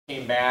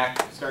came back,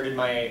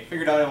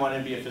 figured out I wanted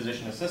to be a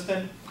physician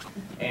assistant,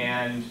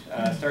 and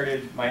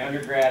started my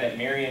undergrad at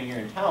Marion here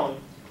in town,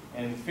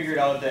 and figured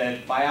out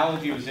that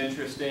biology was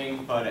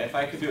interesting, but if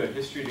I could do a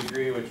history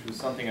degree, which was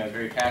something I was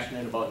very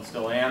passionate about and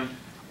still am,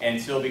 and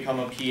still become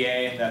a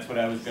PA, that's what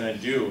I was going to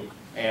do.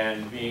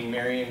 And being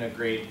Marion, a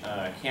great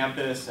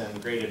campus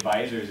and great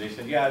advisors, they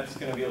said, yeah, it's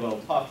going to be a little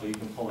tough, but you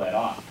can pull that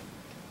off.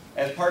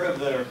 As part of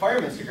the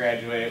requirements to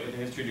graduate with a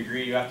history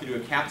degree, you have to do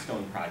a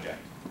capstone project.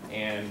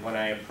 And when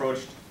I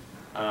approached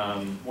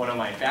one of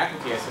my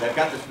faculty, I said, I've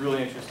got this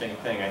really interesting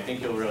thing. I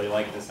think you'll really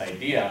like this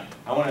idea.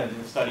 I want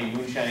to study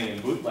moonshining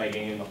and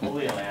bootlegging in the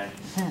Holyland.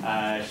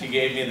 She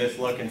gave me this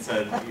look and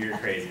said, you're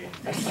crazy.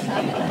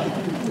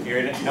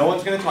 No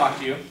one's going to talk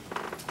to you.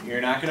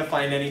 You're not going to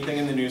find anything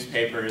in the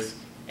newspapers.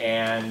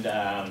 And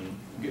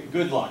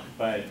good luck,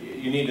 but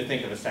you need to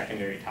think of a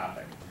secondary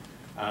topic.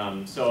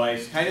 So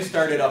I kind of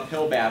started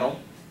uphill battle.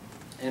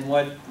 And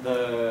what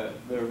the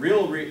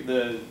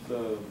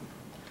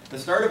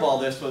start of all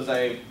this was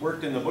I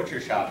worked in the butcher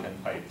shop in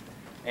Pipe.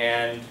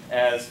 And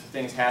as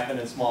things happen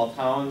in small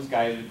towns,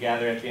 guys would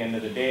gather at the end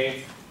of the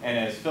day, and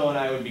as Phil and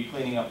I would be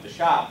cleaning up the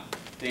shop,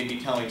 they'd be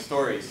telling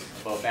stories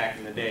about back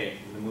in the day.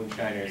 The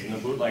moonshiners and the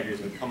bootleggers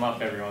would come up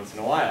every once in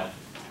a while.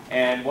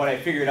 And what I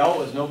figured out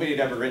was nobody had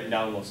ever written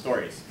down those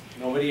stories.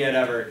 Nobody had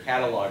ever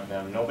cataloged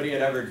them. Nobody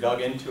had ever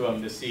dug into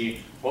them to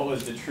see what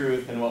was the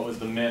truth and what was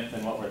the myth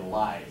and what were the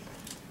lies.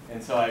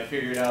 And so I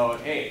figured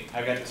out, hey,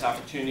 I've got this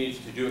opportunity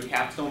to do a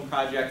capstone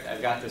project.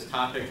 I've got this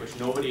topic which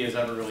nobody has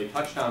ever really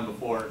touched on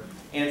before,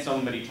 and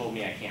somebody told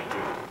me I can't do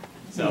it.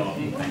 So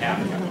I have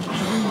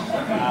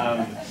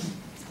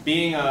to.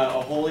 Being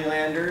a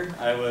Holylander,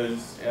 I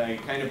was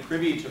kind of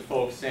privy to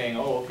folks saying,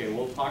 oh, okay,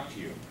 we'll talk to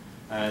you.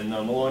 And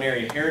the Malone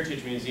Area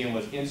Heritage Museum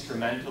was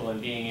instrumental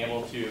in being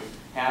able to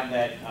have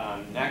that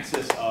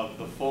nexus of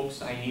the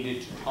folks I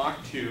needed to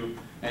talk to,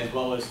 as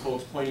well as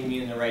folks pointing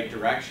me in the right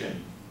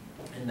direction.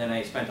 And then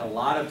I spent a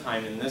lot of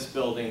time in this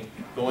building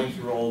going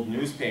through old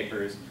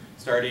newspapers,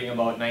 starting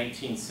about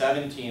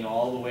 1917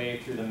 all the way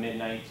through the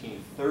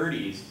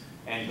mid-1930s,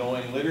 and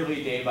going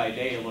literally day by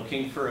day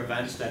looking for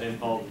events that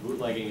involved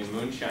bootlegging and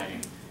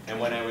moonshining. And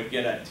when I would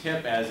get a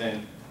tip as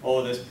in,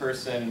 oh, this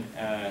person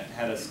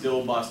had a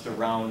still bust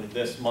around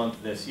this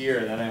month, this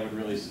year, then I would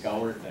really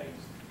scour things.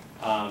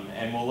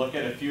 And we'll look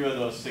at a few of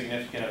those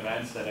significant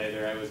events that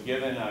either I was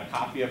given a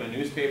copy of a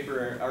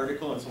newspaper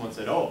article and someone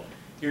said, oh,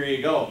 here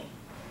you go.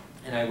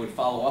 And I would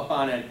follow up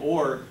on it,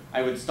 or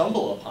I would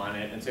stumble upon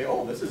it and say,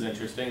 oh, this is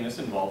interesting, this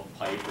involved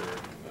Pipe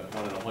or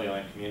one of the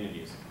Holyland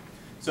communities.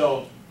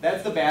 So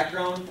that's the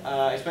background.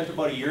 I spent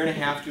about a year and a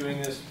half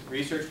doing this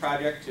research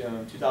project,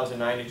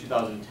 2009 to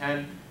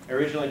 2010. I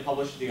originally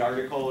published the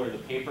article or the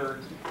paper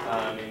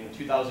in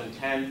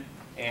 2010,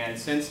 and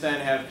since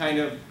then have kind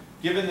of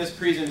given this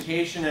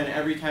presentation, and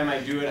every time I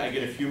do it, I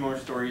get a few more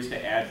stories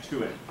to add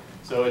to it.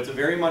 So it's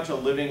very much a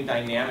living,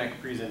 dynamic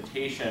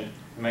presentation.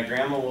 And my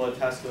grandma will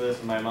attest to this,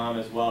 and my mom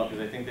as well, because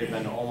I think they've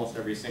been to almost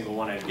every single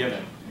one I've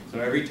given. So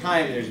every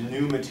time there's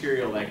new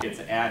material that gets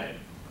added.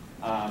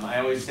 I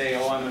always say,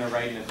 oh, I'm going to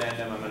write an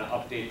addendum, I'm going to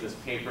update this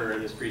paper or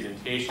this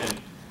presentation,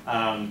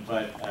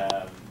 but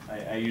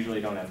I usually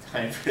don't have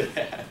time for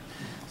that.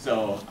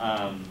 So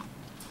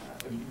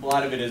a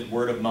lot of it is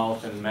word of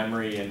mouth and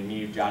memory and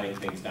me jotting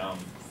things down.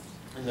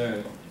 In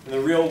the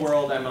real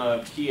world, I'm a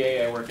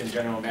PA. I work in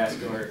general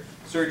vascular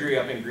surgery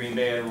up in Green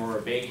Bay at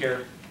Aurora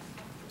Baycare.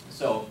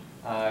 So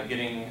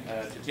getting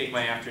to take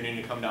my afternoon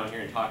to come down here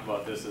and talk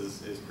about this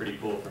is pretty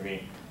cool for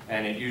me.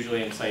 And it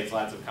usually incites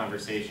lots of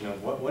conversation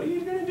of, what are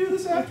you going to do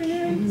this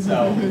afternoon?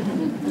 So maybe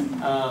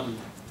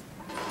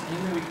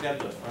we could have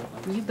the...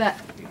 You bet.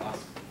 That'd be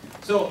awesome.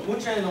 So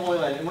moonshine in the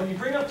Holyland, and when you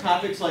bring up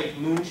topics like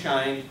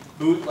moonshine,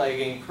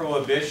 bootlegging,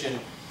 prohibition,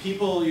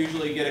 people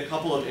usually get a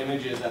couple of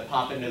images that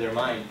pop into their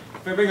mind.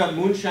 If I bring up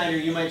moonshiner,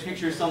 you might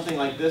picture something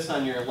like this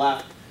on your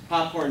left.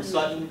 Popcorn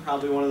Sutton,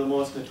 probably one of the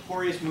most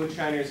notorious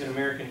moonshiners in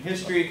American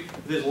history,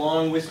 with his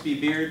long wispy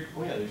beard.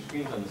 Oh yeah, there's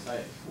screens on the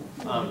side.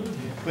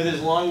 With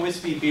his long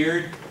wispy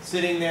beard,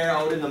 sitting there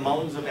out in the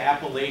mountains of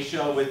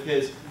Appalachia with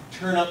his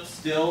turnip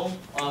still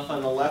off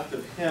on the left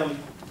of him,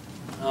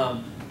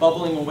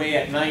 bubbling away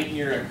at night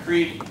near a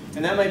creek.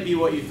 And that might be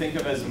what you think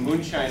of as a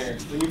moonshiner.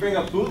 When you bring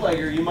up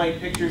bootlegger, you might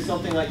picture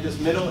something like this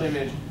middle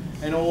image,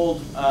 an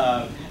old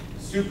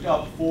souped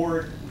up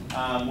Ford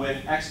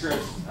with extra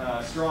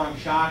strong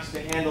shocks to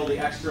handle the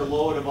extra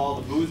load of all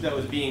the booze that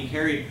was being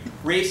carried,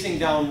 racing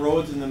down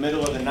roads in the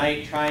middle of the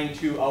night trying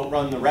to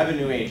outrun the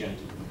revenue agent.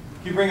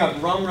 If you bring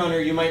up rum runner,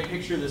 you might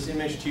picture this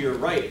image to your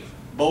right.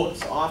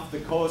 Boats off the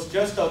coast,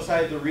 just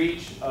outside the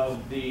reach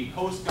of the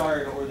Coast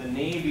Guard or the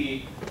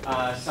Navy,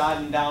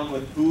 sodden down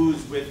with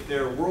booze with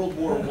their World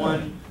War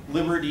I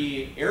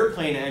Liberty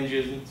airplane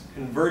engines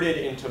converted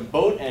into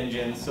boat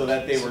engines so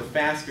that they were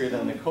faster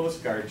than the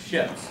Coast Guard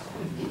ships.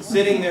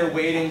 Sitting there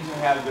waiting to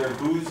have their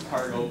booze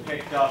cargo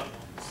picked up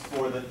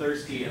for the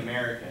thirsty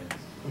Americans.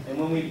 And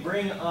when we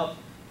bring up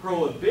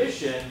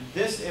prohibition,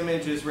 this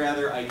image is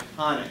rather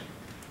iconic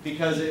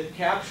because it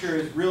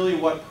captures really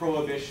what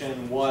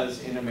prohibition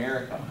was in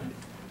America.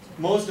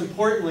 most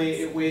importantly,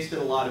 it wasted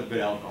a lot of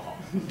good alcohol.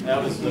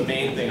 That was the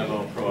main thing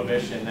about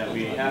Prohibition that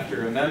we have to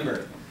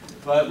remember.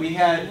 But we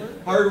had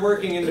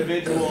hardworking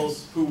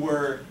individuals who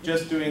were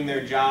just doing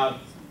their job,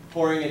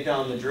 pouring it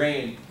down the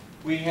drain.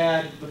 We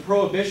had the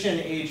Prohibition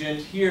agent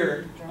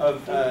here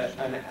of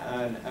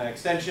an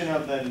extension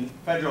of the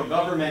federal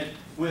government,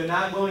 with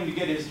not willing to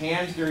get his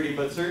hands dirty,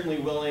 but certainly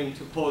willing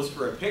to pose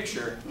for a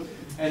picture.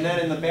 And then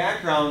in the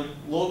background,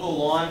 local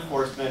law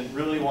enforcement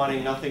really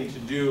wanting nothing to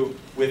do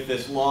with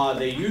this law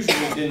they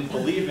usually didn't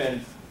believe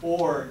in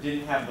or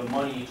didn't have the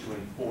money to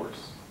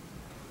enforce.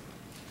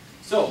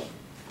 So,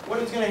 what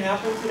is going to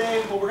happen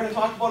today? Well, we're going to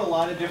talk about a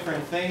lot of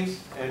different things,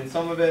 and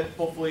some of it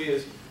hopefully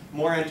is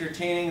more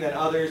entertaining than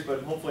others,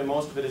 but hopefully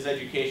most of it is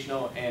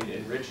educational and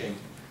enriching.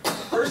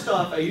 First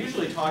off, I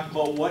usually talk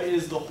about what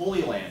is the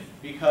Holy Land,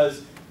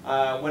 because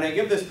when I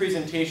give this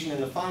presentation in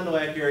the Fond du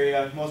Lac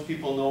area, most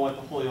people know what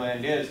the Holy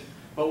Land is,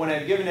 but when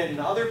I've given it in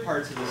other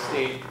parts of the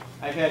state,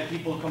 I've had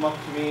people come up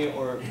to me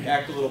or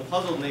act a little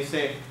puzzled and they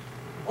say,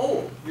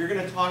 "Oh, you're going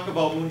to talk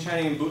about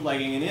moonshining and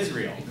bootlegging in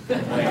Israel."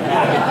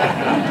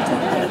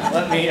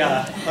 Let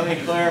me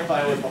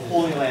clarify what the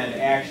Holy Land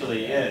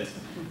actually is,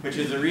 which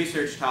is a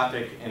research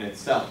topic in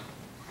itself.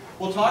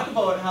 We'll talk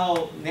about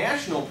how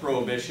national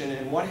prohibition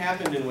and what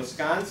happened in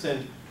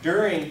Wisconsin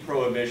during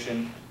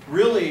Prohibition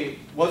really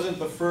wasn't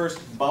the first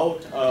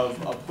bout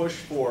of a push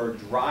for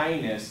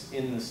dryness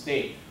in the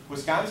state.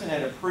 Wisconsin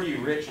had a pretty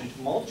rich and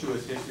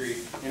tumultuous history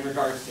in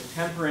regards to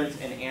temperance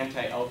and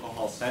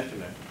anti-alcohol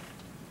sentiment.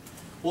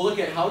 We'll look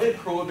at how did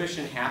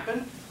Prohibition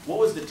happen, what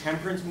was the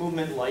temperance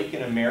movement like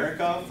in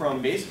America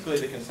from basically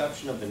the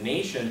conception of the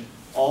nation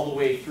all the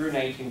way through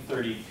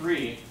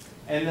 1933,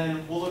 and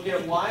then we'll look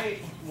at why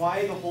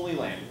the Holy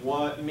Land,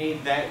 what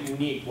made that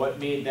unique, what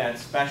made that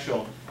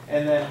special,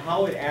 and then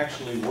how it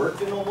actually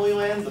worked in the Holy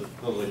Land,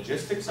 the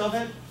logistics of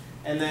it,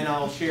 and then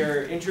I'll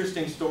share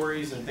interesting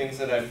stories and things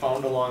that I've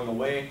found along the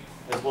way,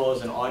 as well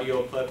as an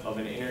audio clip of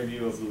an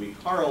interview of Louis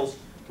Carles,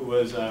 who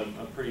was a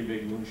pretty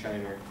big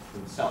moonshiner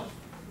himself.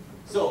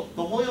 So,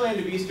 the Holy Land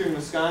of eastern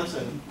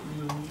Wisconsin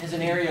is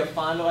an area of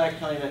Fond du Lac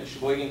County and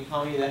Sheboygan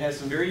County that has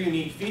some very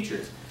unique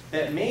features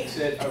that makes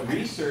it a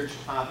research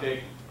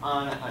topic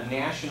on a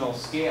national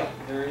scale.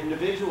 There are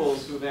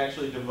individuals who have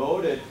actually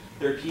devoted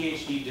their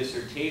PhD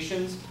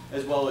dissertations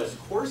as well as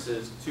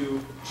courses to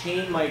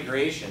chain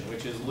migration,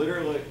 which is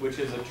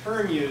a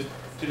term used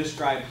to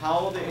describe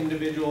how the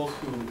individuals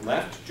who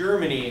left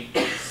Germany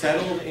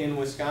settled in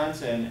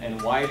Wisconsin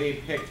and why they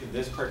picked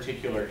this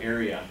particular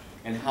area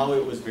and how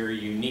it was very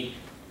unique.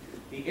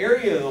 The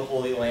area of the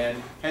Holy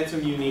Land had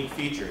some unique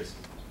features.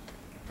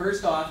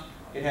 First off,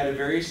 it had a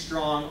very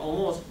strong,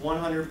 almost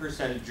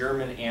 100%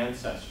 German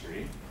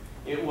ancestry.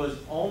 It was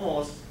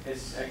almost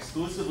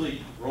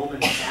exclusively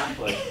Roman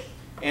Catholic,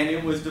 and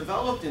it was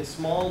developed in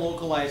small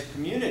localized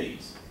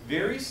communities,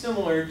 very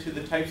similar to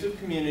the types of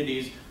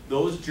communities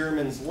those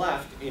Germans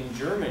left in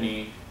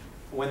Germany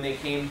when they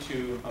came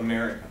to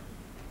America.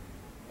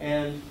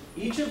 And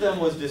each of them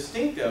was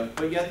distinctive,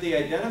 but yet they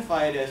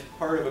identified as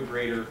part of a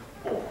greater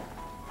whole.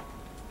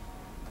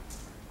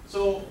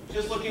 So,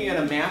 just looking at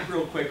a map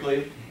real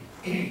quickly,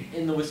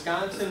 in the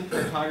Wisconsin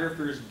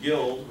Cartographers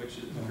Guild, which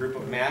is a group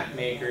of map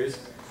makers,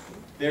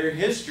 their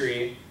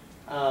history,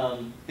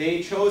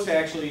 they chose to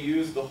actually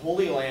use the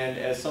Holy Land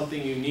as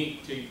something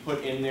unique to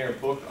put in their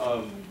book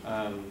of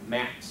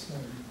maps.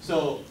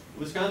 So,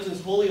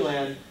 Wisconsin's Holy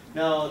Land,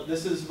 now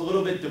this is a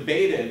little bit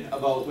debated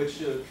about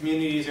which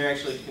communities are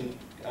actually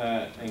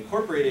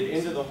incorporated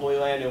into the Holy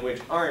Land and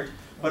which aren't,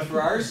 but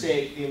for our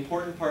sake, the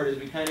important part is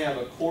we kind of have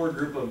a core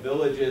group of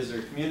villages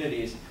or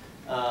communities,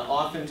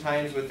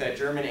 oftentimes with that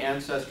German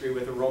ancestry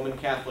with a Roman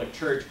Catholic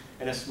Church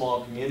and a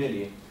small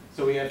community.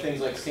 So we have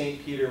things like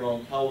St. Peter,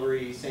 Mount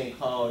Calvary, St.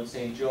 Cloud,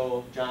 St.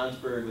 Joe,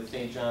 Johnsburg with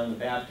St. John the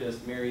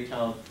Baptist,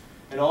 Marytown,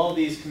 and all of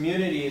these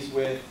communities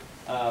with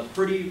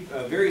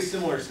very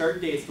similar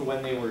start dates to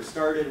when they were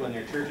started, when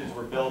their churches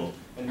were built,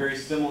 and very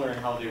similar in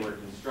how they were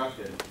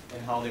constructed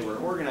and how they were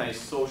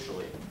organized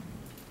socially.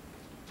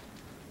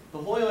 The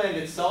Holy Land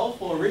itself,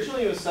 well,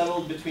 originally it was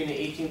settled between the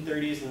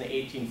 1830s and the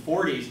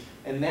 1840s,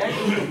 and that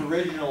group of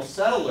original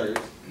settlers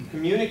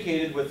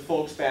communicated with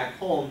folks back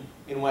home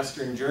in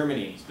Western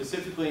Germany,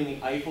 specifically in the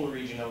Eifel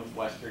region of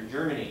Western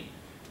Germany.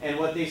 And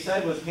what they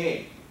said was,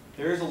 hey,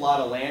 there's a lot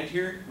of land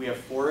here, we have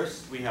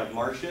forests, we have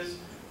marshes,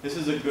 this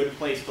is a good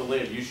place to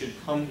live, you should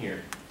come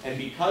here. And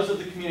because of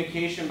the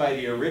communication by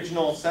the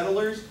original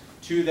settlers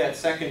to that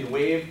second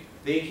wave,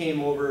 they came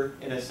over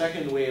in a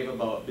second wave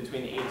about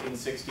between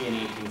 1860 and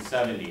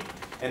 1870.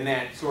 And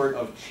that sort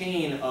of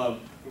chain of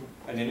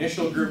an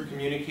initial group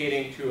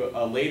communicating to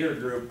a later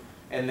group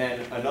and then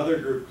another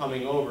group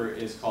coming over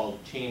is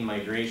called chain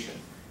migration.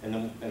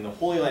 And the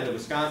Holy Land of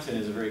Wisconsin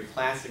is a very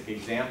classic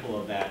example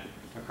of that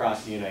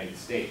across the United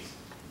States.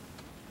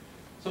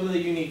 Some of the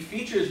unique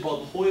features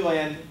about the Holy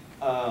Land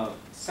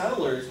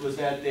settlers was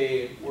that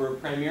they were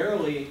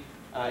primarily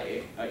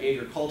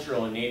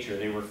agricultural in nature.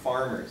 They were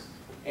farmers.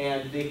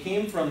 And they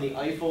came from the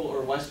Eifel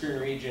or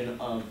western region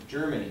of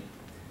Germany.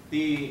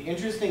 The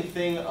interesting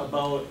thing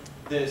about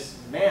this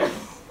map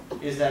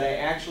is that I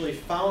actually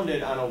found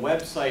it on a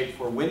website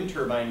for wind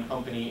turbine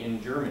company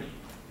in Germany.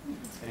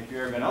 And if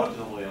you've ever been out to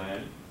the Holy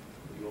Land,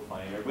 you will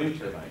find their wind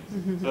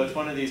turbines. So it's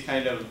one of these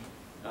kind of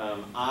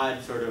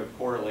odd sort of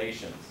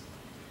correlations.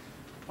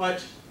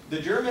 But the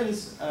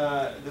Germans,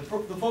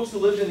 the folks who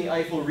lived in the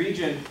Eifel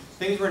region,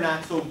 things were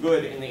not so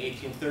good in the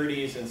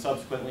 1830s and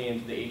subsequently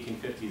into the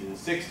 1850s and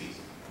 60s.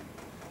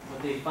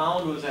 What they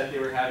found was that they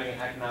were having an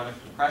economic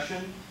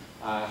depression,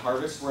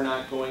 harvests were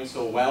not going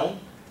so well,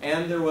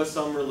 and there was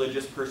some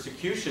religious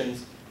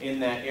persecutions in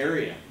that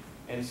area.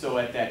 And so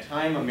at that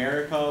time,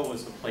 America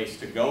was the place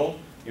to go.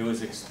 It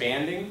was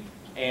expanding,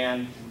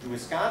 and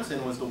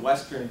Wisconsin was the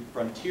western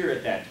frontier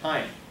at that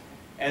time.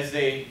 As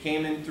they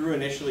came in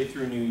initially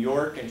through New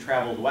York and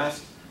traveled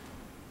west,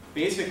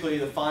 basically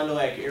the Fond du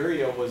Lac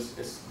area was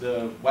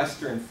the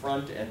western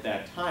front at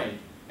that time.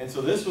 And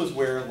so this was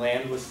where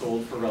land was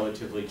sold for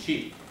relatively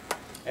cheap.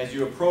 As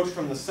you approach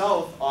from the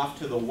south off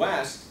to the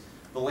west,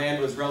 the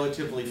land was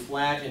relatively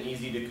flat and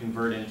easy to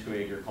convert into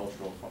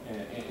agricultural,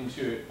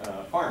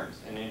 farms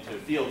and into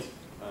fields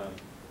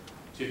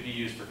to be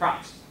used for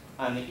crops.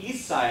 On the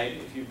east side,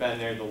 if you've been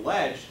there, the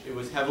ledge, it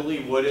was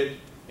heavily wooded,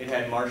 it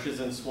had marshes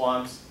and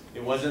swamps,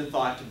 it wasn't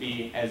thought to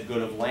be as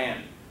good of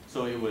land.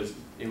 So it was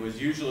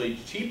usually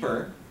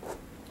cheaper,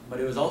 but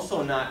it was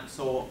also not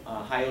so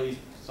highly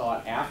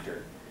sought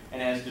after.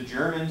 And as the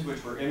Germans,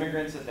 which were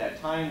immigrants at that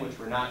time, which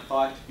were not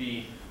thought to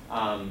be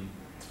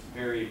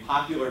very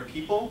popular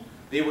people,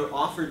 they were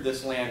offered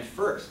this land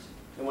first.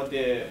 And what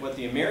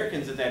the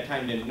Americans at that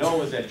time didn't know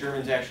was that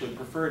Germans actually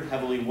preferred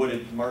heavily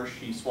wooded,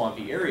 marshy,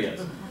 swampy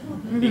areas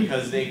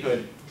because they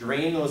could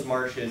drain those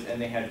marshes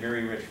and they had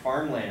very rich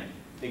farmland.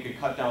 They could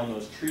cut down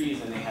those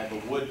trees and they had the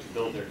wood to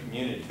build their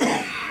community.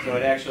 So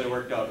it actually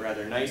worked out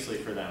rather nicely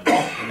for them.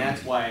 And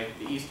that's why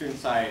the eastern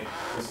side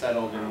was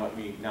settled in what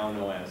we now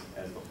know as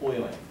the Holy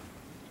Land.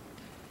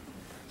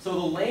 So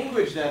the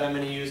language that I'm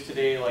going to use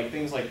today, like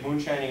things like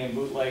moonshining and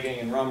bootlegging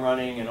and rum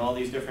running and all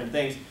these different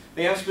things,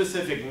 they have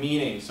specific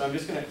meanings. So I'm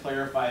just going to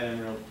clarify them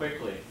real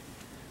quickly.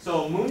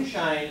 So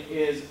moonshine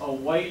is a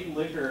white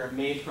liquor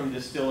made from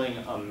distilling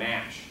a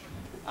mash.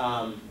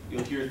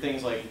 You'll hear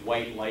things like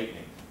white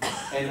lightning.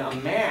 And a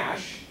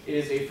mash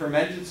is a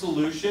fermented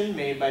solution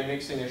made by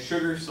mixing a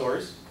sugar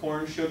source,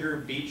 corn sugar,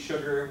 beet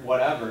sugar,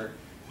 whatever,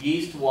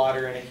 yeast,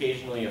 water, and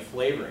occasionally a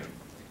flavoring.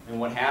 And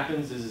what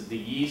happens is the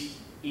yeast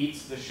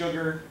eats the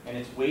sugar, and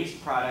its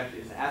waste product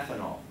is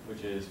ethanol,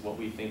 which is what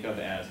we think of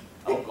as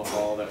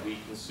alcohol that we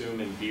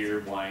consume in beer,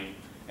 wine,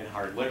 and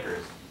hard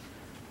liquors.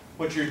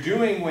 What you're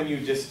doing when you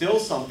distill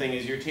something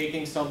is you're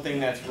taking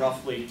something that's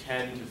roughly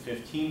 10 to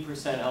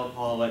 15%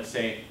 alcohol, let's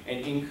say,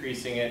 and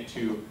increasing it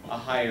to a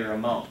higher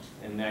amount.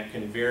 And that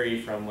can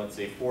vary from, let's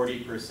say,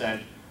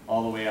 40%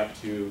 all the way up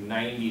to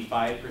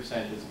 95%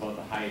 is about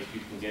the highest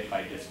you can get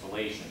by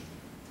distillation.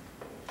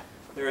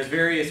 There is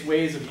various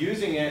ways of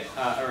using it,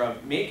 or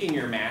of making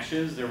your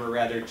mashes. There were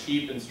rather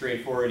cheap and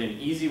straightforward and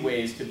easy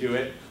ways to do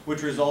it,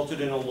 which resulted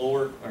in a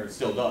lower, or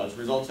still does,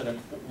 results in a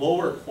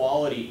lower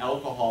quality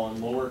alcohol and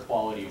lower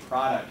quality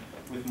product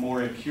with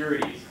more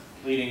impurities,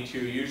 leading to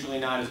usually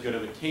not as good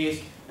of a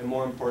taste, and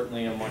more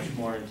importantly, a much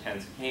more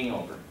intense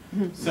hangover.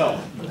 So,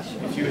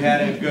 if you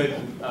had a good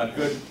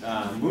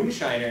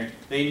moonshiner,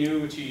 they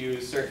knew to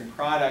use certain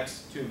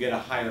products to get a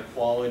higher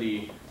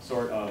quality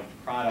sort of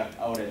product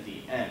out at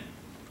the end.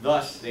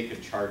 Thus, they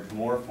could charge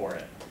more for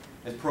it.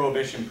 As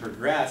Prohibition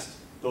progressed,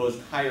 those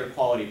higher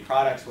quality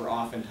products were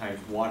oftentimes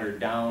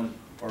watered down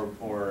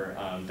or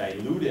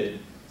diluted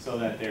so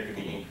that there could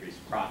be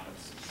increased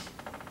profits.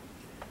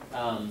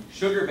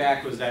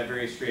 Sugarback was that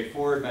very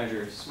straightforward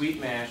measure. Sweet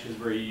mash is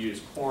where you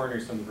use corn or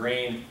some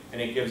grain, and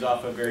it gives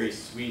off a very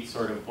sweet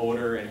sort of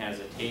odor and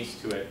has a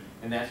taste to it,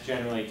 and that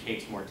generally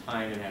takes more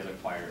time and has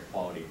acquired a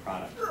quality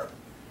product.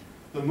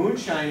 The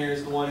moonshiner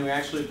is the one who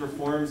actually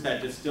performs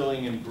that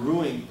distilling and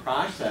brewing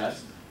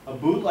process. A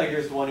bootlegger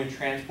is the one who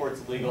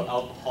transports illegal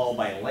alcohol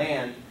by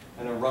land,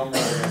 and a rum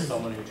runner is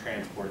someone who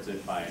transports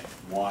it by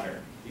water.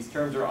 These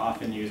terms are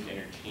often used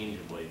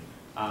interchangeably.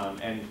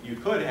 And you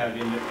could have,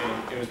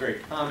 it was very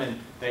common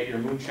that your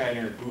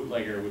moonshiner or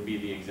bootlegger would be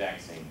the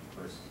exact same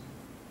person.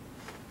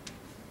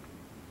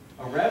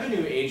 A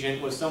revenue agent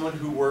was someone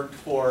who worked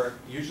for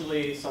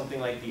usually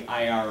something like the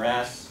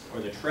IRS or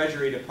the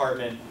Treasury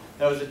Department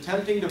that was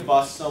attempting to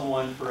bust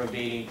someone for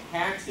evading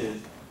taxes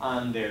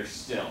on their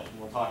still. And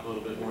we'll talk a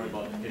little bit more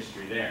about the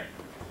history there.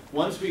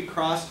 Once we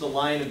crossed the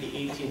line of the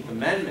 18th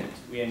Amendment,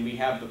 and we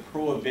have the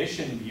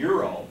Prohibition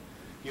Bureau,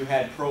 you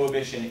had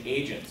prohibition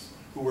agents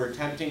who were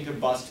attempting to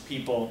bust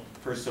people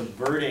for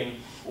subverting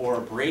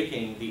or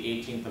breaking the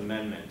 18th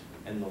Amendment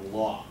and the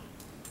law.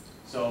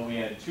 So we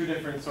had two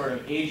different sort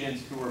of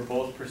agents who were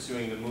both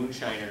pursuing the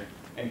moonshiner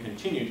and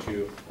continue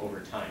to over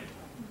time.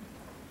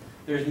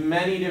 There's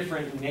many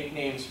different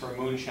nicknames for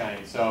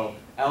moonshine. So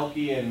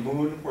Elkie and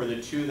Moon were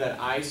the two that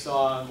I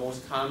saw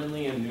most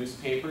commonly in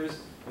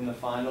newspapers in the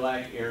Fond du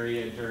Lac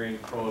area during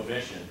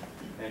Prohibition.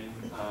 And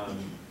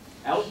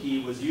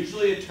Elkie was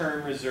usually a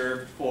term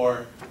reserved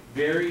for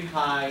very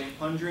high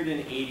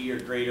 180 or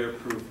greater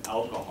proof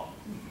alcohol.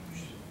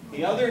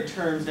 The other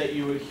terms that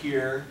you would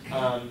hear,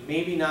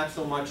 maybe not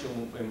so much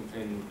in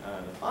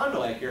the Fond du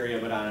Lac area,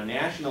 but on a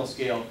national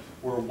scale,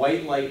 were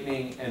white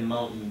lightning and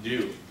Mountain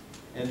Dew.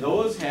 And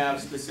those have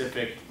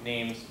specific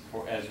names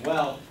as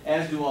well,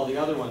 as do all the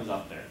other ones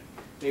up there.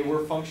 They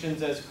were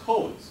functions as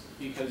codes,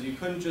 because you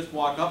couldn't just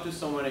walk up to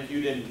someone if you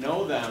didn't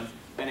know them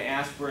and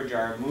ask for a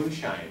jar of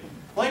moonshine.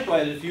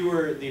 Likewise, if you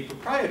were the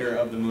proprietor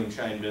of the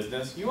moonshine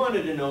business, you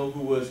wanted to know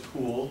who was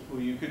cool, who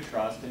you could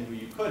trust, and who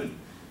you couldn't.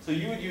 So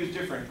you would use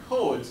different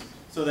codes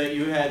so that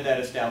you had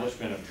that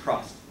establishment of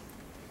trust.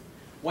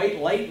 White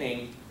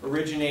lightning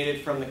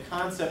originated from the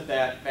concept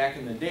that back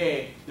in the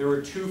day, there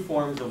were two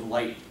forms of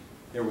light.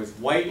 There was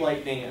white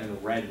lightning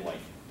and red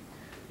lightning.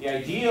 The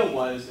idea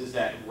is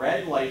that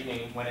red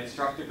lightning, when it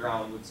struck the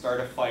ground, would start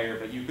a fire,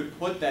 but you could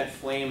put that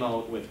flame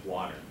out with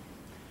water.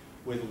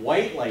 With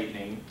white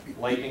lightning,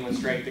 lightning would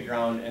strike the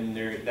ground and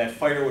that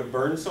fire would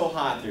burn so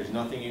hot there's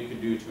nothing you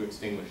could do to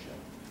extinguish it.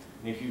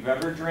 And if you've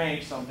ever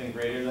drank something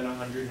greater than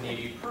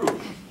 180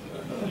 proof,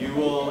 you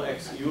will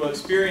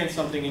experience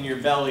something in your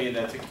belly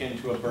that's akin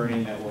to a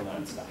burning that will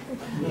not stop.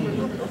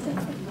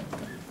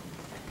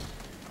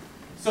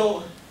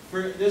 So,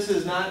 this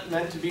is not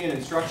meant to be an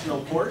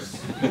instructional course.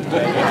 Anyone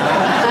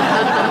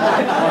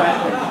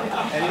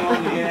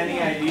get any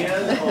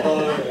ideas?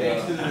 Although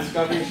thanks to the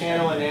Discovery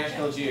Channel and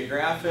National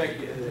Geographic,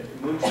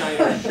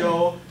 Moonshiners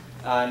show,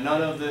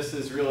 none of this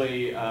is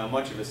really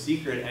much of a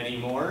secret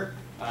anymore.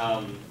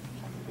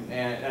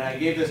 And I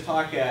gave this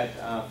talk at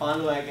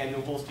Fond du Lac and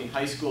New Holstein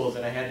high schools,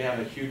 and I had to have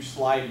a huge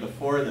slide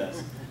before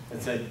this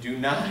that said, do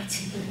not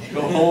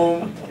go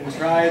home and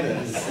try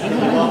this. For the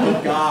love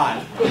of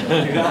God,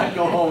 do not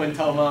go home and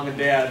tell mom and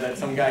dad that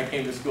some guy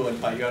came to school and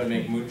taught you how to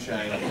make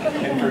moonshine,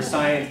 and for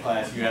science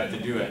class you have to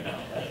do it now.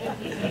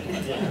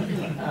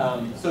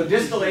 So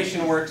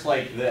distillation works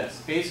like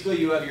this. Basically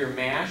you have your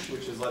mash,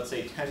 which is let's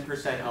say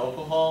 10%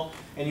 alcohol,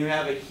 and you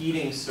have a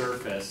heating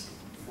surface,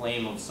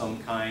 flame of some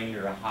kind,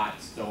 or a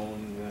hot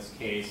stone in this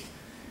case,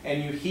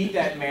 and you heat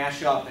that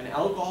mash up, and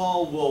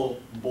alcohol will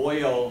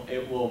boil.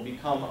 It will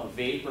become a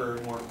vapor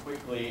more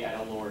quickly at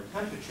a lower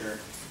temperature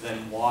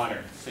than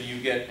water. So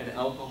you get an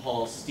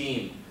alcohol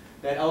steam.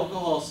 That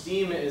alcohol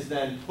steam is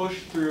then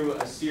pushed through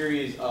a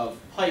series of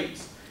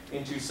pipes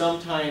into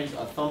sometimes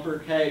a thumper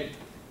keg,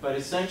 but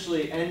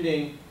essentially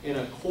ending in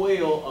a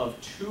coil of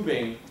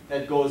tubing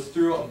that goes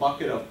through a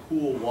bucket of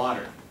cool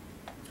water.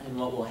 And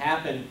what will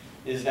happen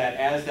is that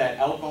as that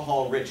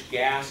alcohol-rich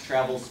gas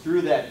travels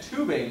through that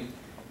tubing,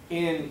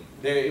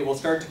 it will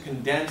start to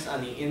condense on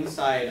the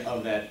inside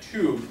of that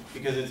tube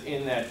because it's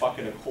in that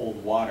bucket of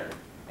cold water.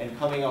 And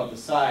coming out the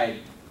side,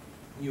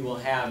 you will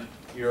have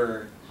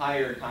your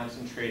higher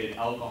concentrated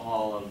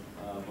alcohol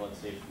of let's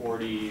say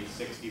 40,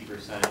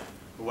 60%, or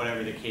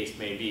whatever the case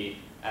may be,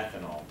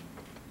 ethanol.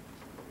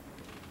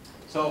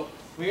 So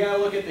we gotta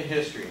look at the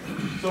history.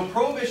 So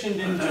Prohibition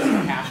didn't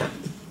just happen.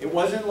 It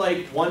wasn't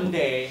like one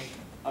day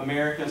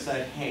America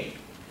said, hey,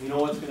 you know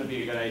what's going to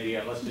be a good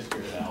idea? Let's just get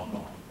rid of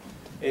alcohol.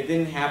 It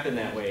didn't happen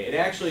that way. It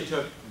actually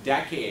took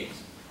decades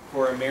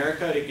for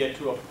America to get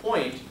to a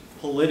point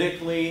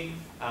politically,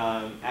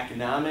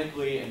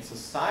 economically, and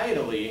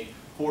societally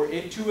for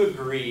it to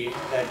agree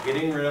that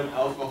getting rid of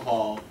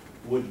alcohol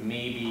would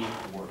maybe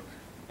work.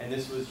 And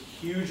this was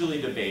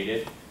hugely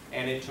debated,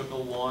 and it took a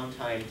long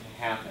time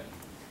to happen.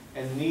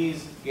 And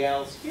these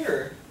gals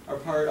here are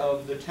part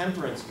of the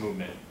temperance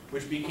movement,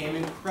 which became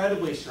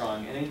incredibly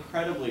strong and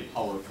incredibly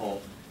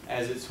powerful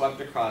as it swept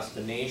across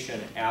the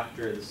nation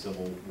after the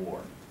Civil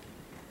War.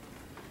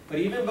 But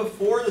even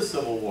before the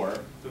Civil War,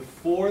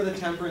 before the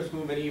temperance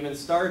movement even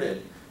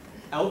started,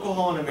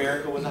 alcohol in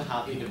America was a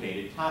hotly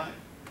debated topic.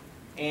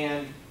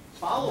 And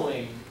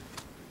following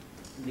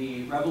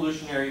the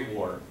Revolutionary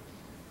War,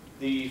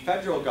 the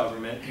federal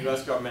government, the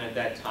US government at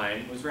that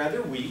time, was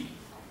rather weak,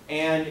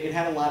 and it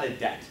had a lot of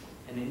debt.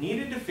 And it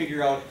needed to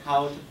figure out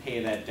how to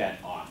pay that debt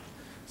off.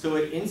 So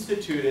it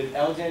instituted,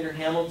 Alexander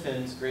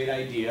Hamilton's great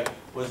idea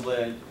was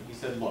that he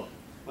said, look,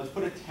 let's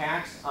put a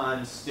tax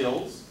on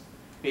stills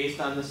based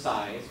on the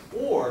size,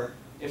 or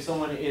if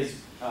someone is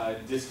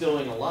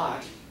distilling a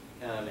lot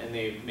and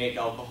they make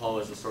alcohol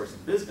as a source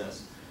of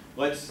business,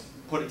 let's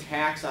put a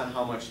tax on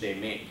how much they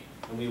make.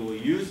 And we will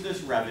use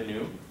this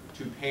revenue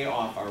to pay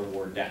off our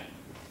war debt.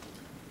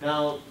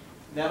 Now,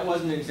 that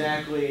wasn't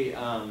exactly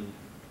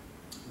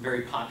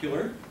very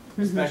popular,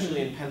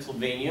 especially in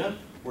Pennsylvania,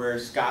 where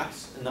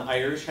Scots and the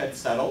Irish had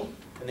settled,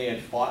 and they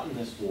had fought in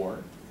this war,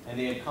 and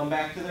they had come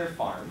back to their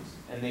farms,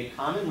 and they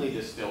commonly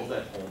distilled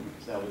at home,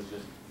 because that was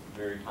just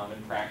very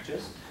common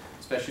practice,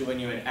 especially when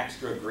you had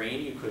extra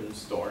grain you couldn't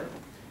store.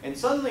 And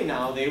suddenly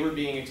now they were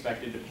being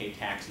expected to pay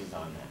taxes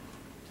on that.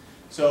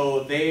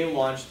 So they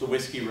launched the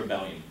Whiskey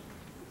Rebellion.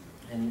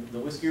 And the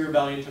Whiskey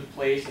Rebellion took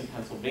place in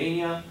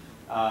Pennsylvania.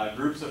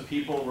 Groups of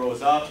people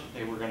rose up.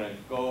 They were going to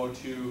go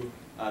to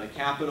the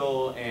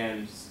Capitol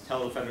and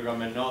tell the federal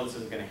government, no, this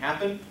isn't going to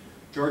happen.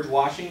 George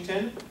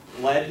Washington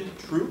led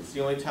troops,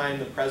 the only time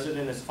the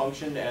president has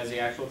functioned as the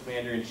actual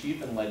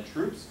commander-in-chief and led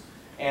troops,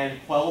 and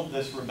quelled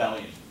this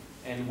rebellion.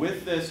 And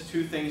with this,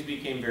 two things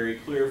became very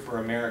clear for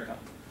America.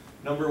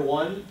 Number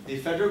one, the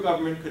federal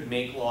government could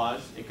make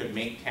laws, it could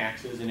make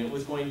taxes, and it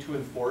was going to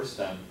enforce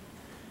them.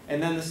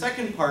 And then the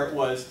second part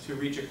was to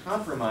reach a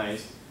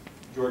compromise.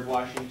 George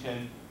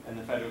Washington and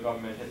the federal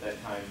government at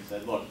that time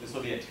said, look, this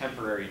will be a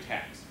temporary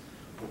tax.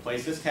 We'll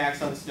place this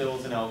tax on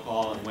stills and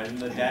alcohol, and when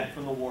the debt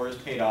from the war is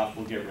paid off,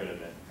 we'll get rid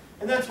of it.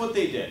 And that's what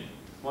they did.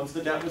 Once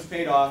the debt was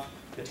paid off,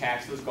 the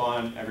tax was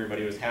gone,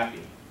 everybody was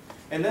happy.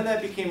 And then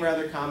that became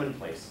rather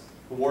commonplace.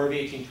 The War of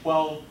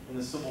 1812 and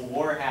the Civil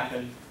War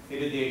happened, they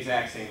did the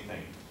exact same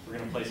thing. We're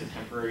going to place a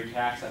temporary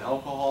tax on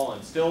alcohol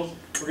and stills,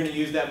 we're going to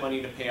use that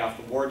money to pay off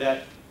the war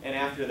debt, and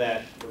after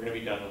that, we're going to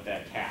be done with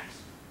that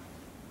tax.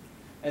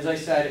 As I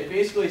said, it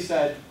basically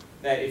said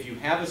that if you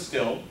have a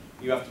still,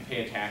 you have to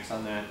pay a tax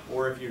on that,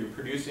 or if you're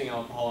producing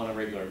alcohol on a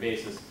regular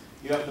basis,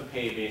 you have to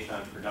pay based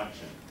on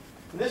production.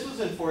 And this was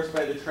enforced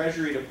by the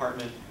Treasury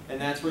Department, and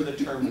that's where the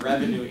term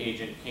revenue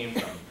agent came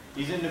from.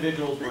 These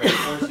individuals were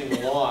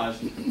enforcing laws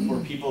for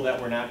people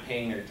that were not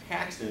paying their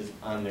taxes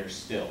on their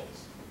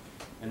stills.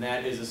 And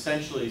that is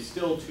essentially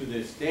still to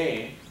this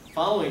day,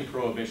 following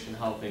Prohibition,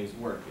 how things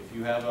work. If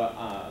you have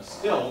a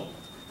still,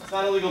 it's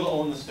not illegal to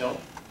own the still,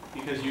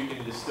 because you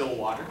can distill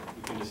water,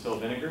 you can distill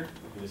vinegar,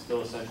 you can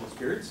distill essential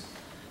spirits.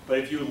 But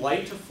if you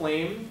light a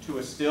flame to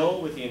a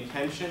still with the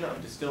intention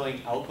of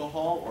distilling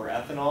alcohol or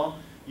ethanol,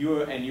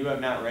 and you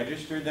have not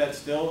registered that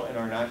still and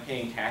are not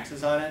paying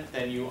taxes on it,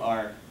 then you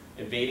are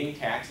evading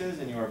taxes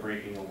and you are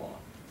breaking the law.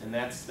 And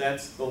that's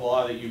the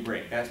law that you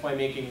break. That's why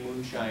making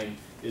moonshine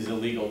is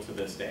illegal to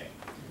this day.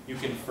 You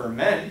can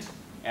ferment,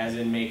 as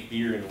in make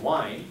beer and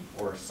wine,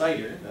 or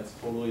cider, that's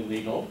totally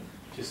legal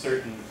to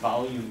certain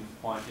volume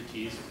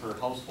quantities per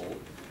household,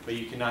 but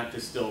you cannot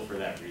distill for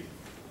that reason.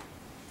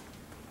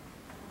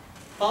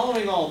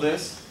 Following all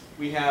this,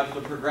 we have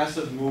the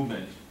progressive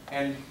movement.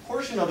 And a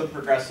portion of the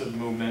progressive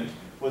movement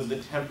was the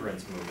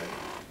temperance movement.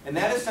 And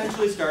that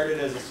essentially started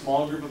as a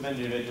small group of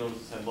individuals who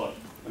said, look,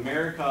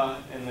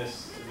 America and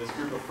this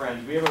group of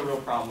friends, we have a real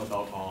problem with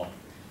alcohol.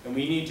 And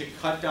we need to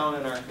cut down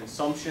on our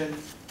consumption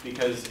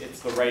because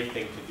it's the right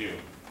thing to do.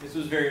 This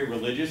was very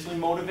religiously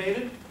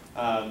motivated,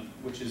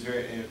 which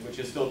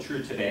is still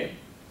true today.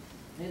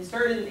 And it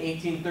started in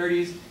the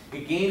 1830s.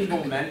 It gained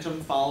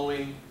momentum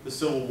following the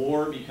Civil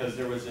War because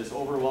there was this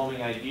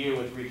overwhelming idea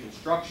with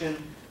Reconstruction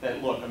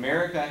that, look,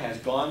 America has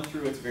gone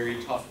through its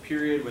very tough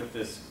period with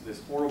this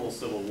horrible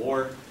Civil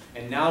War,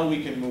 and now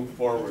we can move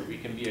forward. We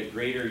can be a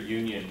greater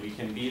union. We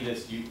can be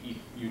this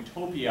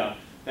utopia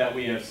that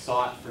we have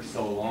sought for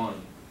so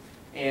long.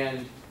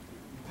 And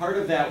part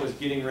of that was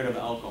getting rid of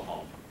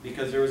alcohol,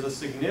 because there was a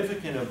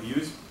significant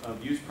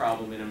abuse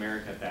problem in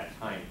America at that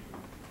time.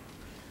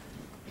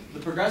 The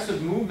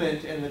progressive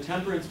movement and the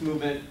temperance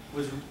movement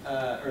was,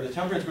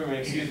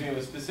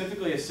 was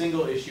specifically a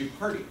single issue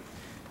party.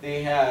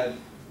 They had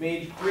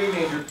three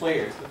major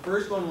players. The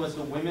first one was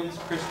the Women's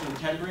Christian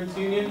Temperance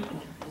Union,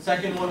 the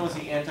second one was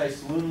the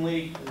Anti-Saloon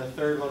League, and the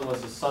third one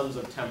was the Sons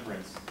of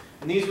Temperance.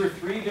 And these were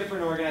three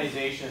different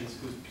organizations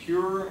whose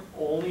pure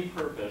only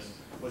purpose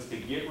was to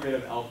get rid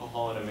of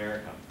alcohol in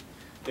America.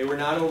 They were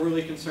not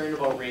overly concerned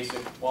about race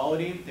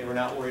equality. They were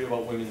not worried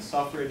about women's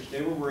suffrage.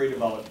 They were worried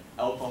about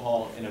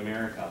alcohol in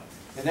America.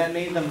 And that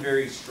made them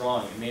very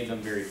strong. It made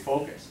them very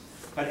focused.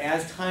 But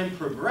as time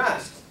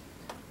progressed,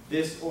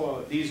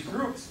 these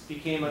groups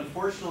became,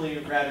 unfortunately,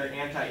 rather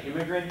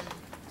anti-immigrant,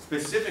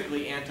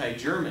 specifically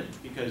anti-German,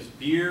 because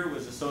beer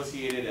was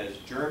associated as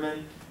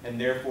German, and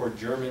therefore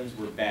Germans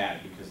were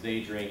bad because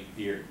they drank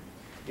beer.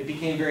 It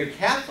became very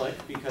Catholic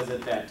because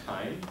at that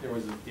time there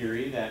was a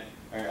theory that,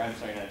 I'm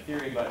sorry, not a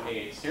theory, but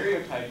a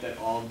stereotype that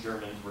all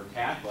Germans were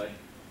Catholic.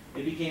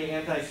 It became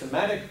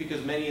anti-Semitic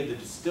because many of the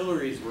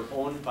distilleries were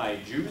owned by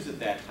Jews at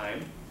that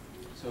time,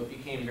 so it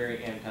became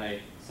very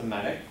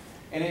anti-Semitic.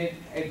 And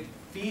it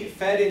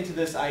fed into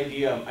this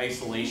idea of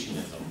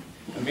isolationism.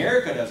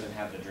 America doesn't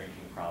have the drinking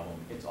problem.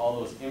 It's all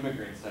those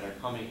immigrants that are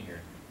coming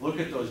here. Look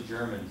at those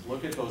Germans.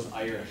 Look at those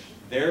Irish.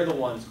 They're the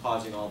ones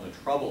causing all the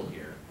trouble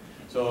here.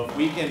 So if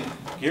we can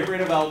get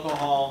rid of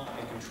alcohol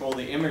and control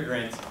the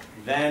immigrants,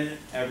 then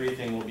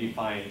everything will be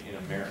fine in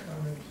America.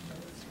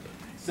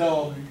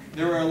 So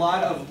there were a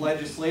lot of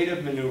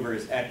legislative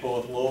maneuvers at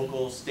both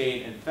local,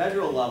 state, and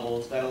federal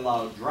levels that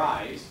allowed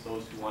DRIs,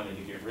 those who wanted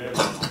to get rid of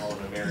alcohol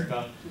in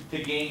America,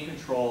 to gain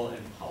control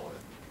and power.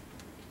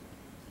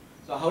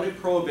 So how did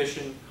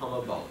Prohibition come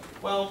about?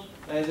 Well,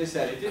 as I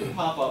said, it didn't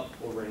pop up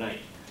overnight.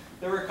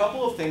 There were a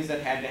couple of things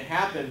that had to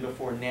happen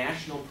before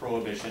national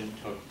prohibition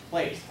took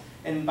place.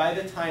 And by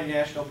the time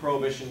national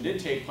prohibition did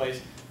take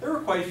place, there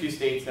were quite a few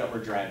states that were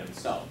dry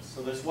themselves.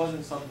 So this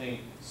wasn't something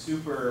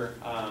super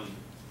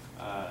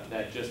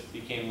that just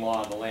became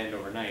law of the land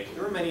overnight.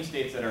 There were many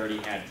states that already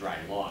had dry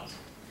laws.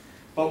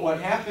 But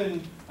what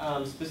happened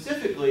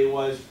specifically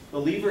was the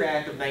Lever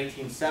Act of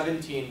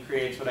 1917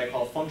 creates what I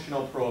call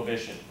functional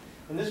prohibition.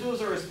 And this was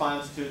a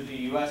response to the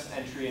U.S.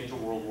 entry into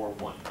World War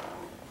I.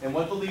 And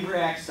what the Lever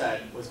Act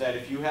said was that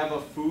if you have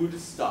a food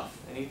stuff,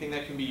 anything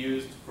that can be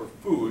used for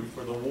food,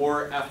 for the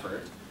war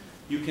effort,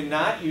 you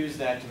cannot use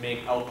that to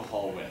make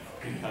alcohol with,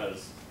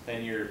 because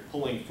then you're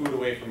pulling food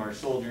away from our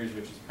soldiers,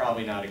 which is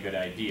probably not a good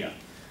idea.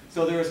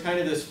 So there was kind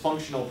of this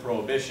functional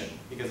prohibition,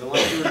 because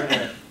unless you were going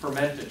to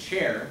ferment a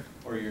chair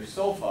or your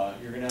sofa,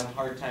 you're going to have a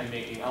hard time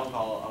making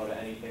alcohol out of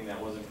anything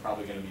that wasn't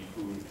probably going to be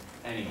food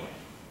anyway.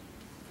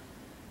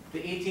 The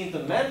 18th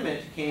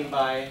Amendment came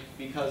by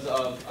because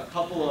of a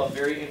couple of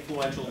very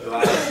influential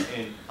drives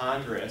in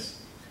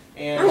Congress,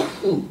 and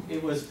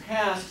it was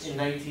passed in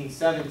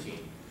 1917.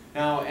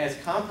 Now, as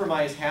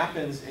compromise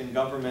happens in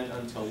government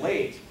until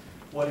late,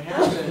 what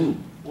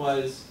happened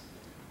was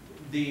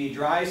the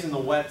dries and the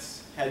wets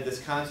had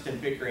this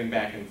constant bickering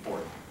back and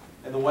forth.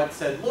 And the wet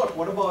said, look,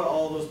 what about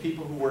all those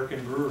people who work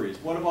in breweries?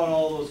 What about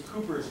all those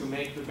coopers who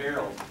make the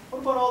barrels? What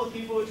about all the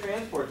people who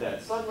transport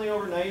that? Suddenly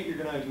overnight you're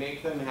going to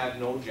make them have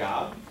no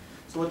job?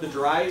 So what the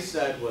dries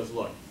said was,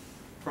 look,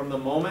 from the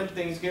moment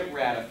things get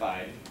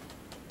ratified,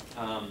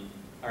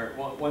 or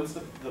once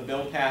the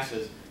bill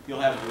passes,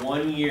 you'll have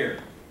 1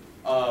 year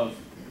of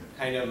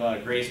kind of a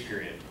grace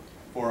period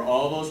for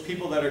all those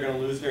people that are going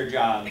to lose their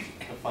jobs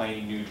to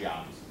find new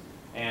jobs.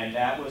 And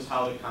that was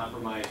how the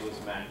compromise was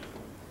met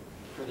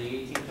for the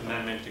 18th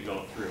Amendment to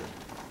go through.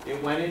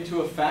 It went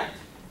into effect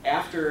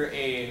after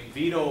a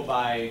veto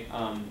by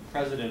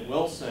President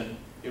Wilson.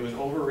 It was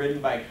overridden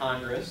by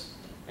Congress,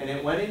 and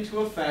it went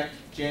into effect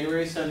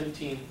January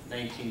 17,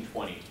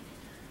 1920.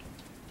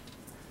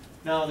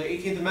 Now, the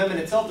 18th Amendment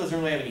itself doesn't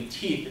really have any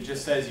teeth. It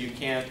just says you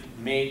can't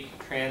make,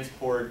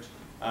 transport,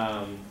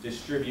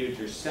 distribute,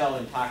 or sell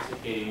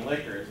intoxicating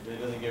liquors, but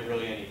it doesn't give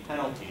really any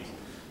penalties.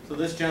 So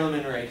this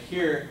gentleman right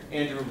here,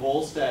 Andrew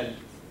Volstead,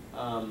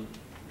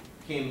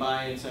 came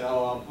by and said,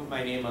 oh, I'll put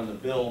my name on the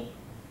bill.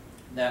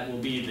 That will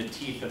be the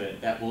teeth of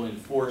it. That will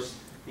enforce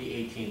the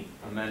 18th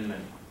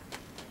Amendment.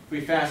 If we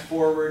fast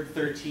forward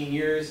 13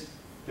 years,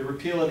 the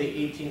repeal of the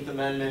 18th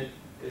Amendment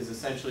is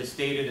essentially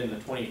stated in the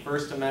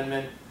 21st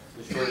Amendment,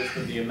 the shortest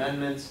of the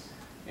amendments,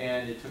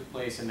 and it took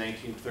place in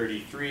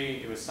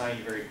 1933. It was signed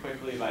very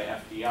quickly by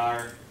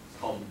FDR. It's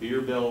called the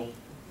Beer Bill,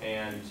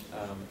 and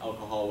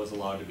alcohol was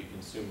allowed to be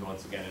consumed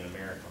once again in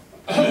America.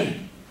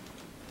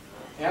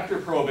 After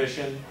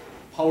Prohibition,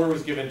 power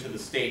was given to the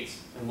states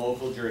and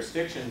local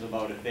jurisdictions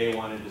about if they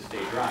wanted to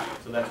stay dry.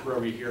 So that's where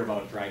we hear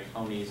about dry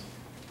counties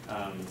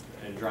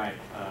and dry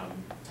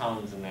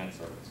towns and that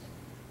sort of stuff.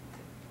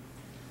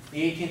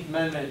 The 18th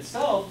Amendment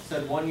itself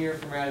said 1 year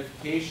from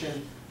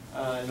ratification,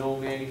 no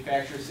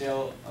manufacture,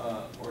 sale,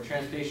 or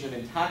transportation of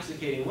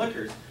intoxicating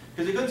liquors.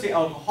 Because it couldn't say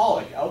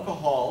alcoholic.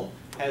 Alcohol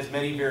has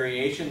many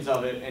variations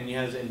of it and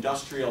has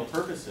industrial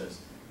purposes.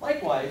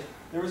 Likewise,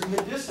 there was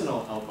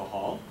medicinal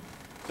alcohol.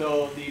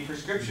 So the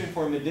prescription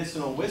for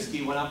medicinal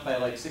whiskey went up by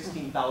like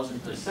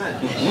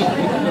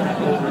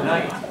 16,000%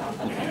 overnight.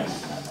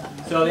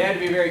 So they had to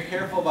be very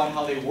careful about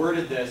how they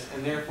worded this,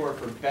 and therefore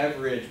for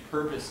beverage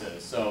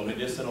purposes. So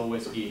medicinal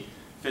whiskey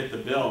fit the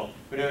bill.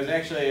 But it was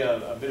actually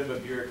a bit of a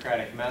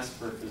bureaucratic mess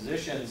for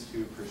physicians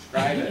to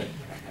prescribe it.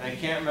 And I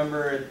can't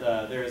remember,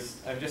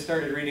 I've just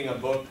started reading a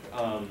book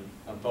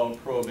about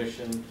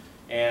Prohibition,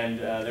 and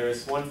there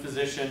was one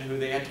physician who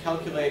they had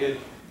calculated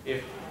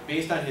if,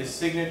 based on his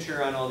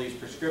signature on all these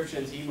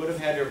prescriptions, he would have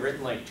had to have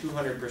written like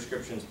 200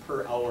 prescriptions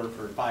per hour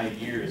for 5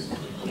 years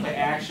to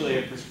actually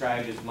have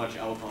prescribed as much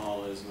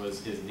alcohol as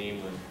was his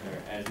name was, or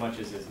as much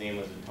as his name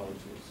was intoned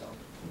to. So,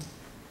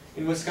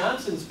 in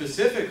Wisconsin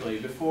specifically,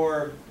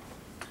 before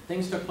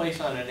things took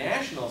place on a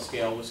national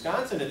scale,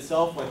 Wisconsin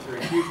itself went through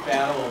a huge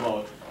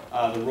battle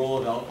about the role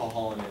of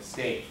alcohol in its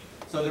state.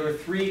 So there were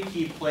three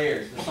key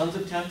players: the Sons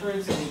of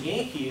Temperance and the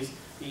Yankees.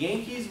 The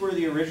Yankees were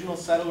the original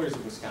settlers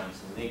of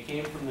Wisconsin. They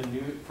came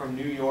from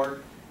New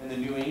York and the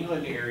New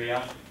England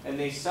area, and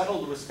they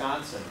settled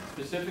Wisconsin,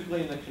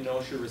 specifically in the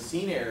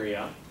Kenosha-Racine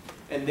area.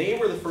 And they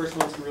were the first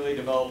ones to really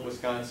develop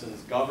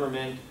Wisconsin's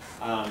government,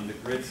 the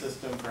grid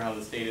system for how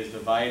the state is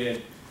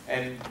divided.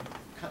 And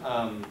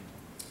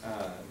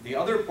the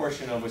other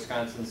portion of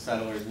Wisconsin's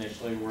settlers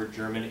initially were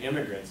German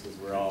immigrants, as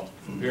we're all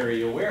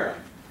very aware of.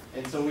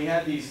 And so we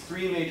had these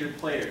three major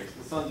players,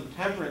 the Sons of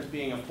Temperance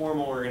being a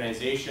formal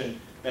organization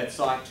that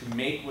sought to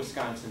make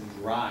Wisconsin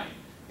dry.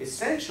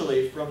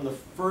 Essentially, from the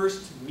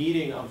first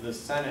meeting of the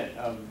Senate,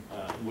 of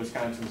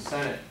Wisconsin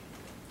Senate,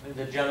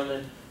 the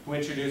gentleman who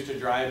introduced a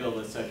dry bill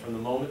that said from the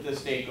moment the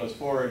state goes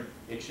forward,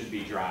 it should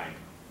be dry.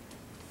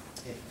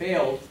 It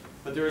failed,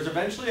 but there was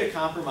eventually a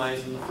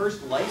compromise, and the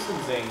first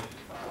licensing,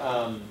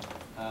 the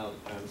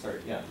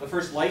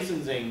first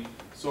licensing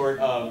sort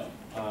of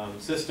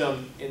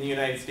system in the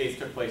United States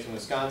took place in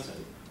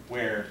Wisconsin,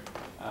 where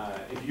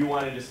if you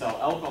wanted to sell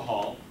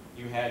alcohol,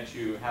 you had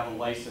to have a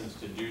license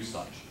to do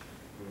such.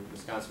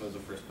 Wisconsin was the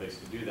first place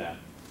to do that.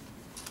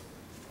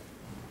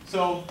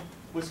 So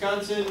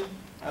Wisconsin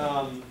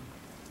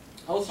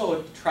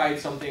also tried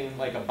something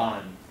like a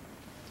bond,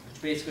 which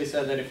basically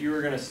said that if you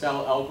were going to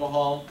sell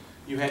alcohol,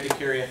 you had to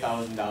carry a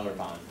 $1,000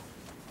 bond.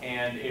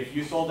 And if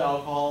you sold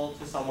alcohol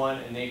to someone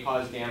and they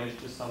caused damage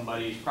to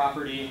somebody's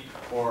property,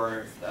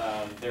 or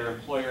their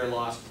employer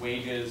lost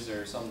wages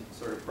or some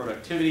sort of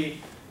productivity,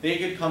 they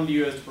could come to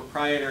you as the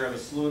proprietor of a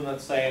saloon,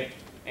 let's say,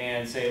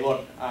 and say,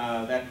 look,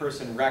 that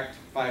person wrecked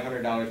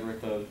 $500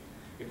 worth of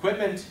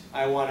equipment.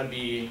 I want to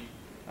be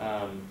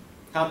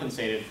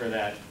compensated for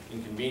that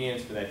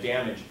inconvenience, for that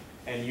damage,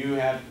 and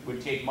you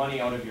would take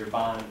money out of your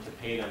bond to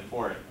pay them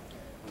for it.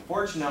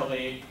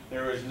 Unfortunately,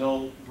 there was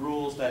no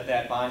rules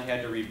that bond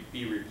had to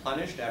be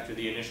replenished after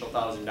the initial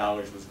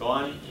 $1,000 was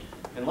gone.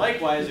 And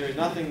likewise, there was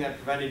nothing that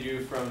prevented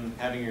you from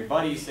having your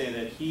buddy say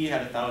that he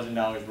had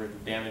 $1,000 worth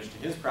of damage to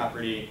his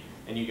property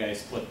and you guys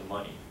split the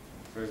money.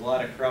 So there was a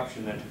lot of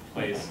corruption that took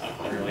place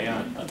early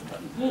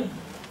on.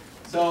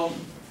 So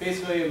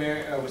basically,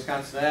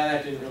 Wisconsin,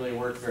 that didn't really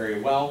work very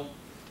well.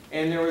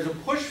 And there was a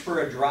push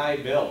for a dry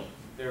bill.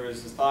 There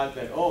was this thought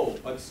that, oh,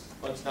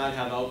 let's not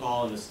have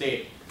alcohol in the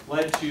state.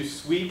 Led to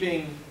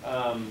sweeping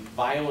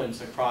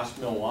violence across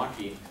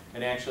Milwaukee.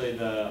 And actually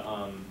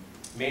the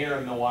mayor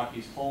of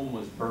Milwaukee's home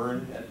was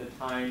burned at the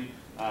time.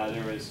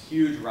 There was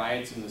huge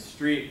riots in the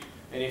street.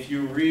 And if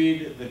you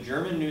read the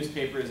German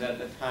newspapers at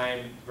the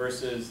time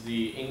versus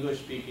the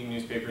English-speaking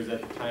newspapers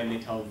at the time, they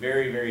tell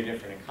very, very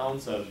different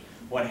accounts of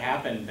what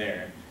happened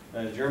there.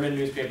 The German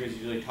newspapers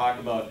usually talk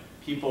about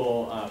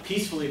people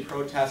peacefully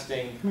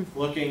protesting,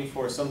 looking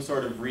for some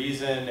sort of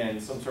reason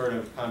and some sort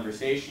of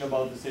conversation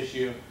about this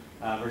issue,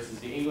 versus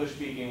the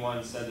English-speaking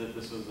ones said that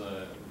this was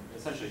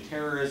essentially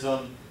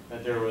terrorism,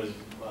 that there was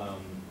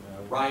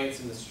riots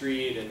in the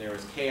street and there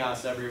was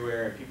chaos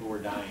everywhere and people were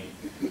dying.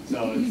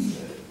 So it's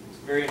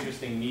a very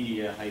interesting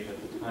media hype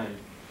at the time.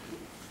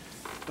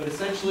 But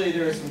essentially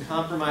there was some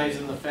compromise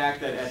in the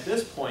fact that at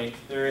this point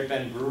there had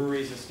been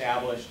breweries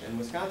established and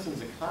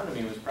Wisconsin's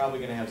economy was probably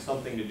going to have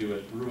something to do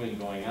with brewing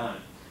going on.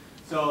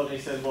 So they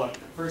said, look,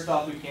 first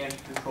off, we can't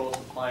control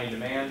supply and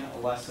demand, a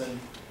lesson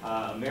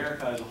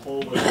America as a whole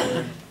would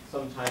learn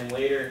sometime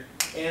later.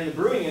 And the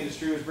brewing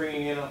industry was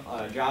bringing in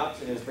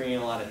jobs and is bringing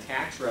in a lot of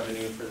tax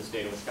revenue for the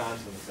state of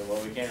Wisconsin. So,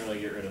 well, we can't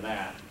really get rid of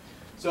that.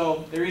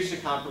 So they reached a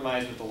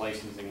compromise with the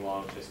licensing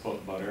law, which I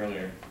spoke about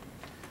earlier.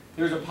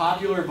 There was a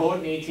popular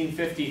vote in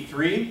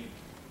 1853.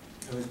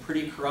 It was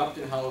pretty corrupt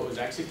in how it was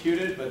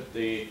executed, but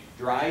the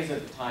dries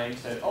at the time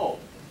said, oh,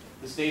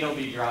 the state will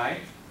be dry.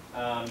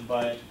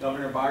 But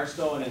Governor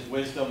Barstow in his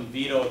wisdom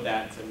vetoed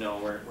that and said, no,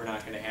 we're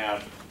not going to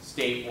have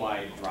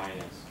statewide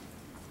dryness.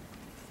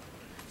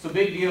 So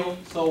big deal,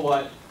 so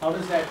what? How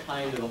does that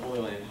tie into the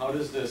Holy Land? How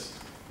does this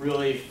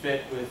really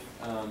fit with,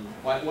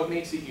 what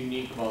makes it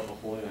unique about the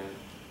Holy Land?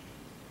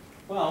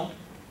 Well,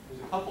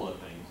 there's a couple of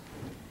things.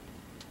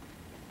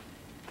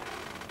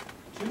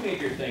 Two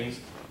major things.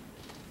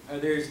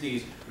 There's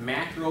these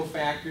macro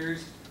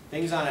factors,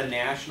 things on a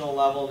national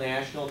level,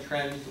 national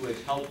trends which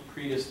help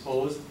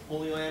predispose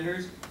Holy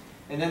Landers.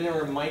 And then there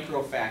were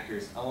micro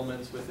factors,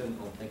 elements within,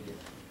 oh, thank you.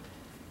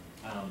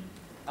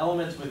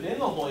 Elements within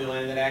the Holy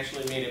Land that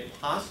actually made it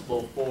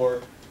possible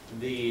for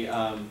the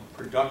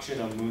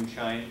production of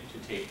moonshine to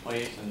take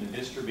place and the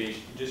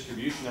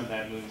distribution of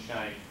that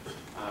moonshine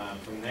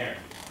from there.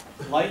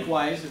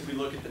 Likewise, if we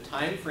look at the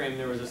time frame,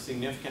 there was a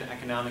significant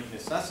economic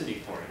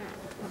necessity for it.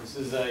 This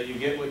is a you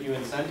get what you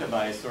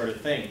incentivize sort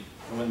of thing.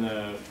 And when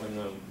the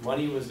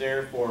money was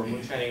there for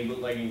moonshining and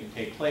bootlegging to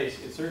take place,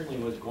 it certainly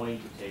was going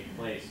to take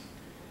place.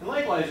 And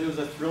likewise, it was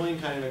a thrilling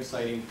kind of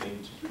exciting thing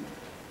to do.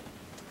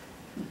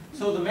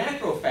 So the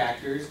macro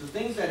factors, the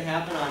things that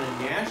happen on a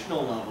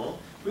national level,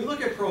 if we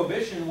look at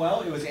Prohibition,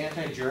 well, it was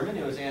anti-German,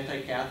 it was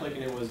anti-Catholic,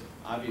 and it was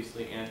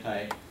obviously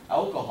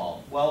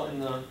anti-alcohol. Well, in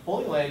the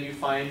Holy Land, you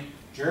find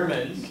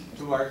Germans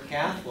who are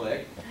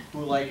Catholic,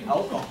 who like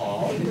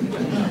alcohol,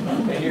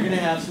 and you're going to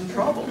have some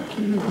trouble.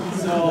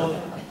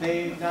 So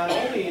they not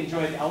only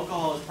enjoyed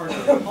alcohol as part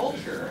of their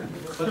culture,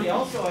 but they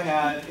also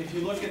had, if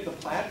you look at the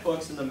plat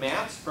books and the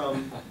maps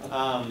from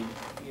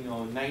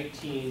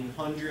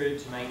 1900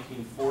 to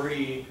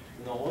 1940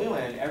 in the Holy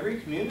Land, every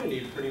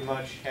community pretty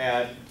much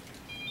had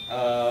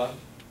a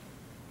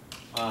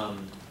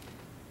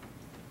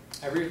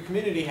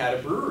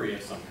brewery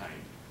of some kind.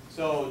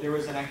 So there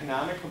was an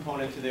economic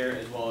component to there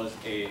as well as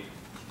a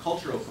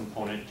cultural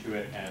component to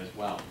it as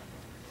well.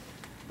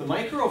 The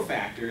micro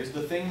factors,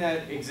 the thing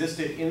that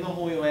existed in the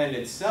Holy Land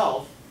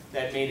itself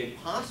that made it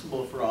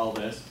possible for all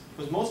this,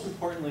 was most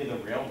importantly the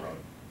railroad.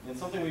 And it's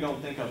something we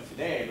don't think of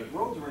today, but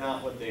roads were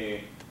not what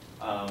they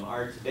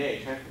are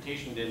today.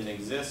 Transportation didn't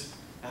exist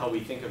how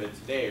we think of it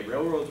today.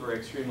 Railroads were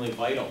extremely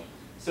vital.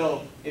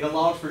 So it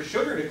allowed for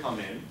sugar to come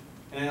in,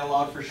 and it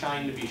allowed for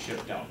shine to be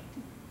shipped out.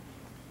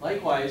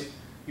 Likewise,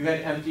 you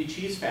had empty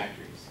cheese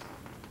factories,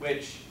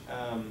 which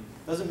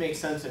doesn't make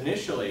sense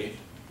initially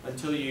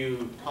until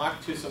you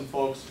talk to some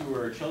folks who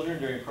were children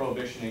during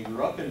Prohibition and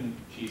grew up in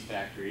cheese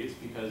factories,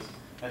 because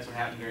that's what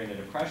happened during the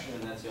Depression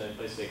and that's the only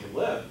place they could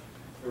live.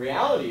 The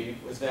reality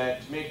was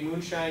that to make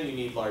moonshine, you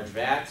need large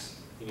vats,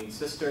 you need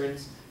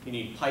cisterns, you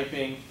need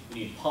piping, you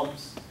need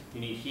pumps,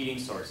 you need heating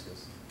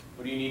sources.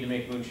 What do you need to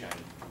make moonshine?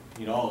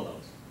 You need all of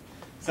those.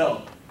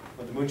 So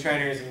what the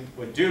moonshiners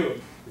would do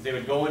is they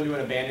would go into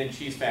an abandoned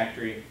cheese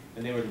factory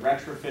and they would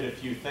retrofit a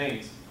few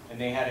things, and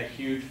they had a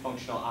huge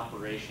functional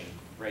operation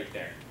right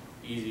there.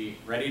 Easy,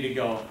 ready to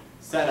go,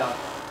 set up,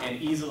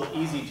 and easy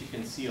to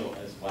conceal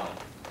as well.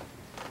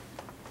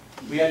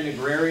 We had an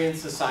agrarian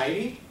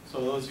society,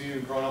 so those of you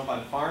who've grown up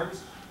on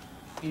farms,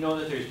 you know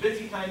that there's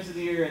busy times of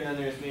the year and then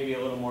there's maybe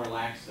a little more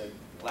lax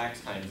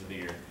lax times of the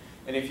year.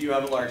 And if you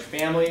have a large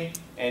family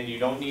and you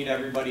don't need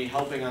everybody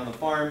helping on the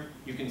farm,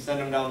 you can send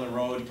them down the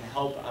road to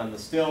help on the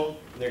still,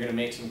 and they're going to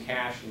make some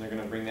cash and they're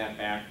going to bring that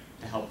back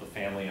to help the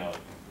family out.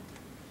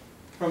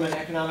 From an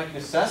economic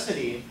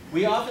necessity,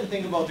 we often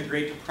think about the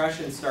Great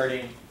Depression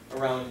starting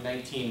around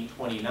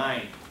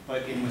 1929,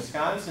 but in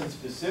Wisconsin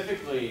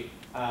specifically,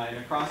 and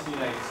across the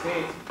United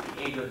States,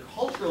 the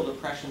agricultural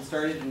depression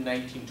started in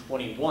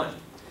 1921.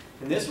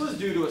 And this was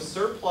due to a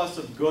surplus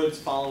of goods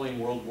following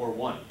World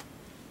War I.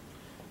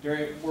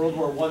 During World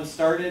War I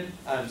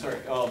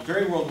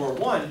during World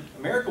War I,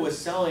 America was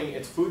selling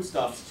its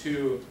foodstuffs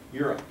to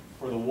Europe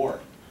for the war.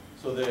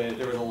 So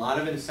there was a lot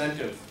of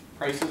incentive.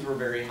 Prices were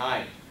very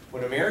high.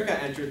 When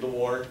America entered the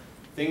war,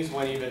 things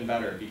went even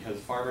better because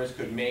farmers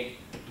could make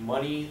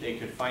money, they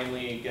could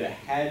finally get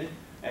ahead,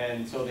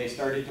 and so they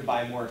started to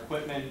buy more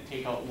equipment,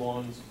 take out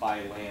loans,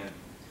 buy land.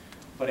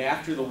 But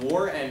after the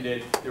war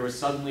ended, there was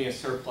suddenly a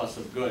surplus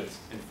of goods,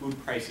 and food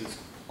prices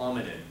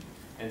plummeted,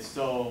 and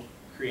so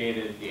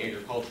created the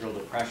agricultural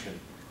depression,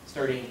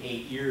 starting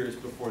 8 years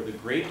before the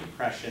Great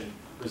Depression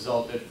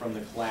resulted from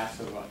the collapse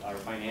of our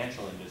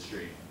financial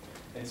industry.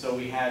 And so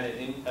we had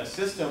a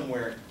system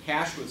where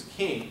cash was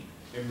king.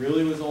 It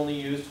really was only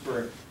used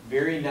for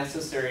very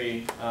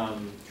necessary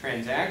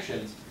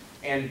transactions,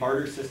 and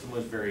barter system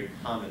was very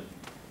common.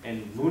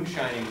 And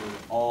moonshining was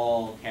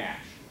all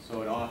cash,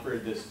 so it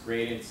offered this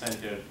great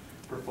incentive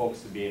for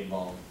folks to be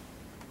involved.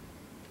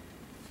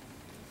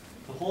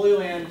 The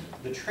Holyland,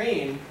 the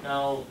train,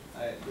 now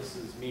this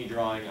is me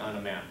drawing on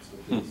a map, so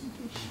please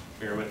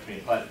bear with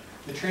me, but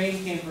the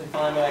train came from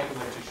Fond du Lac and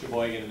went to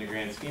Sheboygan in the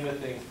grand scheme of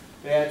things.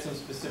 They had some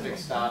specific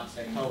stops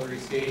at Calvary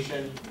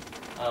Station,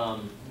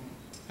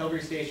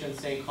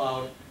 St.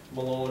 Cloud,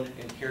 Malone,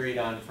 and carried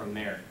on from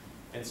there.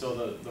 And so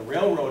the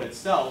railroad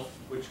itself,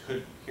 which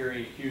could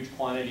carry huge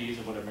quantities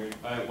of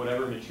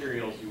whatever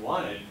materials you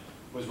wanted,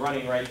 was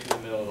running right through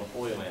the middle of the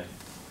Holy Land.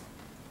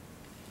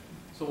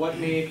 So what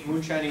made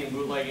moonshining and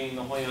bootlegging in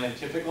the Holy Land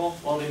typical?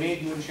 Well, they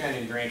made moonshine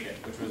and drank it,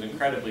 which was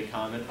incredibly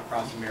common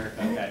across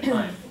America at that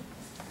time.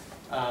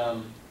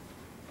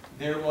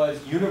 There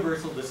was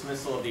universal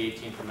dismissal of the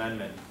 18th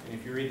Amendment. And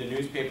if you read the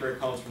newspaper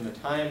accounts from the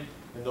time,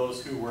 and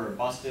those who were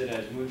busted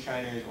as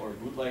moonshiners or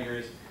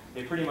bootleggers,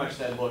 they pretty much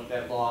said, look,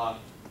 that law,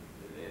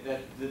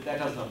 that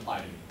doesn't apply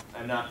to me.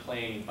 I'm not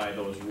playing by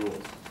those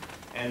rules.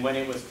 And when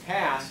it was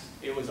passed,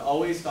 it was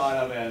always thought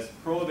of as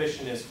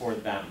prohibition is for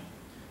them.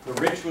 The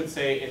rich would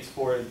say it's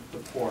for the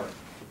poor.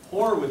 The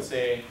poor would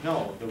say,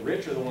 no, the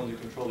rich are the ones who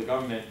control the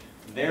government.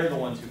 They're the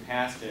ones who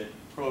passed it.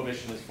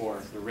 Prohibition is for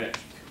the rich.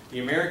 The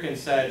Americans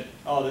said,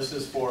 oh, this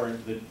is for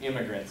the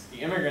immigrants. The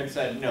immigrants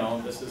said,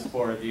 no, this is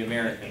for the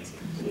Americans.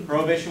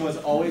 Prohibition was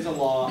always a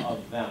law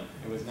of them.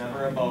 It was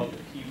never about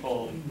the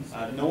people.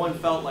 No one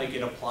felt like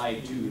it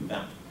applied to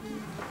them.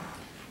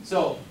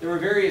 So there were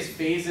various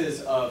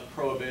phases of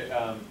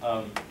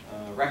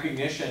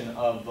recognition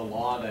of the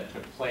law that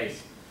took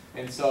place.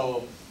 And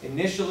so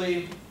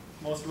initially,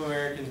 most of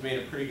Americans made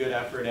a pretty good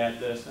effort at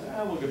this.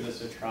 We'll give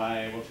this a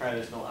try. We'll try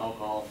this no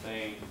alcohol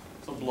thing.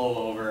 This will blow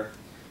over.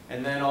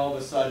 And then all of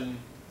a sudden,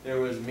 there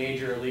was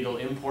major illegal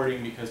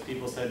importing because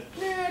people said,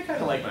 I kind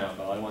of like my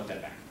alcohol. I want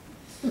that back.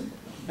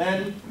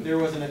 Then there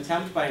was an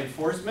attempt by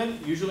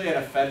enforcement, usually at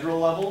a federal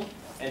level,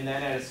 and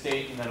then at a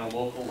state and then a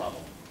local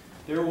level.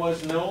 There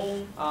was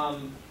no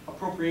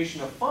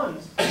appropriation of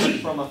funds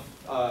from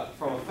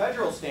a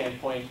federal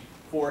standpoint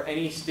for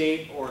any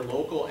state or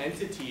local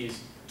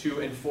entities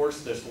to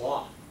enforce this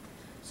law.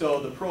 So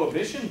the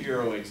Prohibition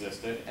Bureau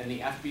existed, and the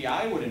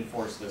FBI would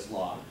enforce this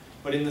law.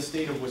 But in the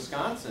state of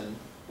Wisconsin,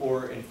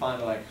 or in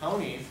Fond du Lac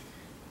County,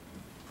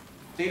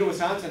 state of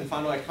Wisconsin and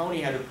Fond du Lac County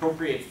had to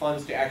appropriate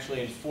funds to actually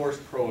enforce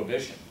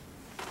prohibition.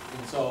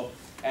 And so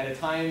at a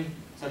time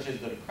such as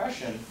the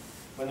Depression,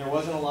 when there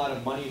wasn't a lot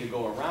of money to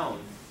go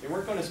around, they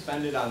weren't going to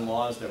spend it on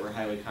laws that were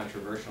highly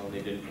controversial and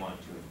they didn't want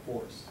to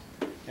enforce.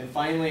 And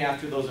finally,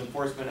 after those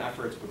enforcement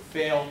efforts would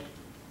fail,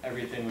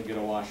 everything would get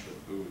awash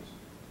with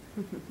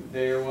booze.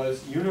 There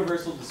was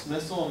universal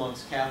dismissal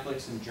amongst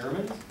Catholics and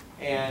Germans,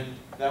 and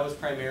that was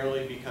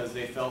primarily because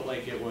they felt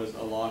like it was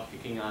a law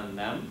picking on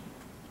them.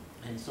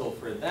 And so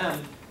for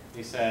them,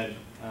 they said,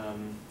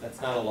 that's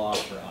not a law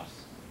for us.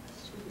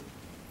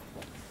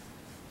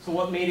 So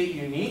what made it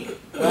unique?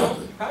 Well,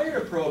 prior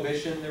to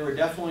Prohibition, there were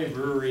definitely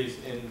breweries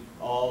in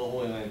all the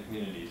Holy Land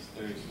communities.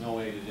 There's no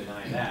way to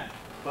deny that.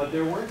 But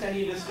there weren't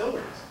any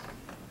distilleries.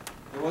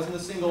 There wasn't a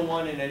single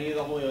one in any of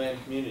the Holy Land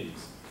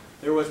communities.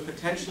 There was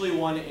potentially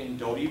one in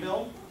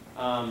Dotyville.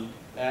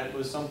 That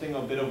was something,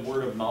 a bit of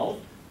word of mouth,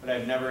 but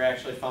I've never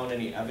actually found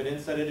any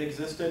evidence that it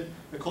existed.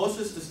 The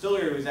closest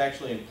distillery was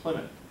actually in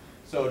Plymouth.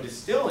 So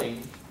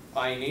distilling,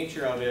 by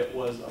nature of it,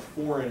 was a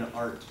foreign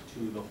art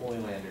to the Holy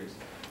Landers.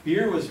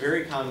 Beer was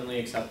very commonly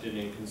accepted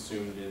and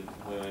consumed in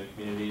Holy Land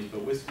communities,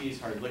 but whiskeys,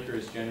 hard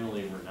liquors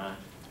generally were not.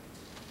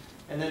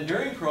 And then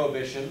during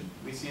Prohibition,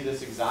 we see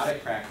this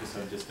exotic practice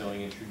of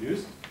distilling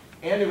introduced,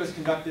 and it was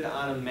conducted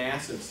on a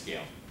massive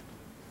scale.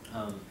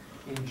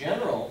 In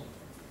general,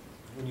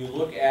 when you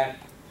look at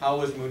how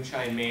was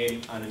moonshine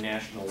made on a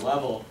national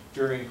level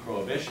during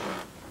Prohibition,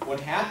 what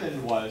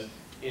happened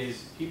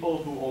is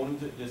people who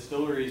owned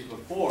distilleries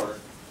before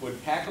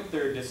would pack up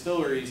their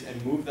distilleries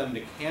and move them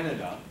to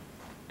Canada,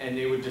 and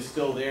they would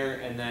distill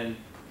there and then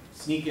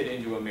sneak it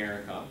into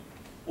America.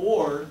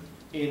 Or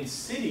in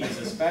cities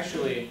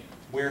especially,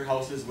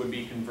 warehouses would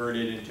be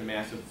converted into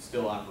massive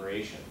still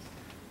operations.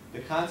 The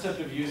concept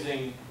of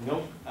using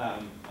milk,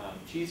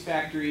 cheese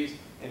factories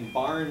and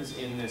barns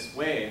in this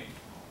way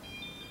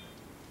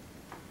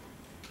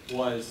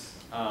was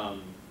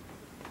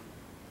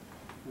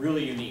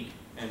really unique,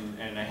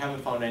 and I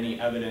haven't found any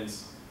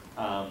evidence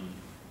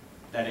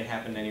that it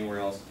happened anywhere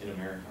else in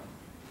America.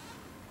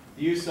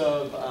 The use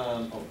of,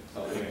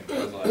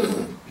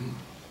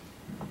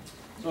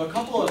 so a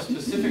couple of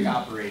specific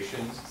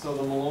operations. So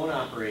the Malone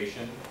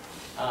operation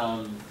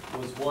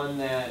was one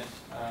that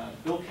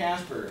Bill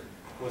Casper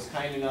was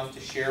kind enough to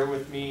share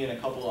with me, and a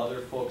couple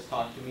other folks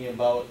talked to me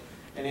about,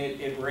 and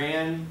it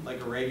ran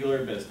like a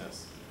regular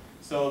business.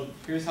 So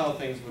here's how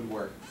things would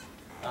work.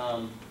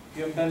 If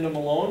you haven't been to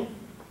Malone,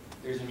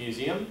 there's a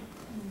museum,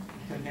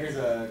 and there's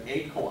a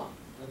egg co-op.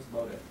 That's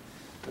about it.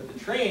 But the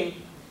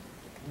train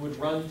would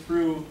run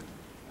through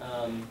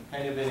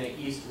kind of in an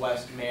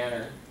east-west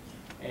manner,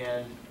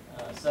 and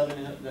that's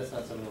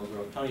not 7 Hills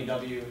Road, County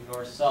W,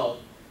 north-south.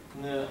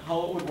 And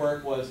how it would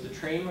work was the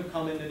train would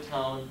come into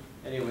town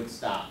and it would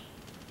stop.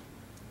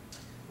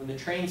 When the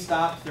train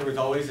stopped, there was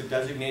always a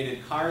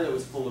designated car that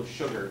was full of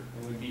sugar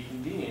and would be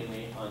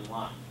conveniently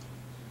unlocked.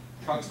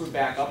 Trucks would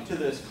back up to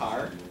this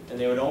car and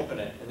they would open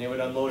it, and they would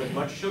unload as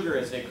much sugar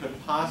as they could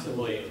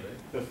possibly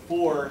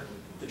before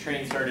the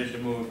train started to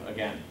move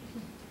again.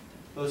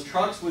 Those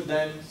trucks would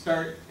then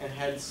start and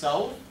head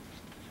south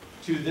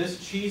to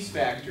this cheese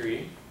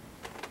factory,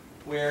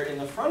 where in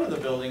the front of the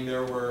building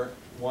there were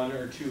 1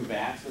 or 2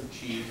 vats of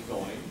cheese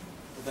going,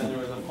 but then there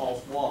was a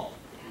false wall.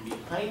 And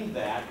behind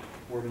that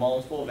were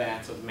multiple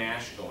vats of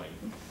mash going.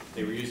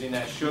 They were using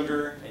that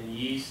sugar and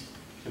yeast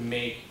to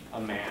make a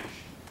mash.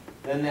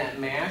 Then that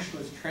mash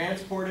was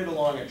transported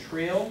along a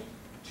trail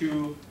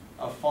to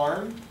a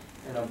farm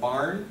and a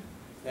barn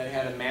that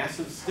had a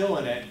massive still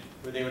in it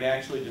where they would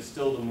actually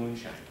distill the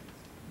moonshine.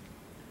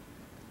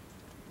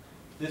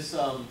 This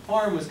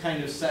farm was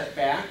kind of set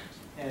back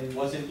and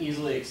wasn't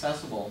easily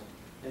accessible.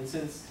 And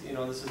since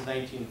this is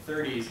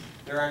 1930s,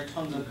 there aren't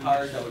tons of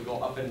cars that would go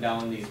up and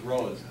down these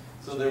roads.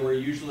 So there were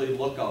usually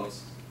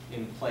lookouts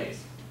in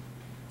place.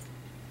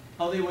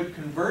 How they would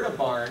convert a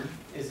barn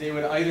is they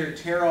would either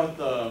tear out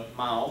the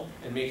mow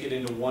and make it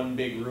into one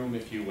big room,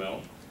 if you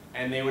will,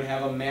 and they would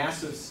have a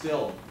massive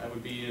still that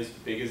would be as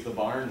big as the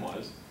barn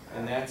was,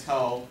 and that's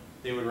how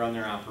they would run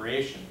their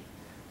operation.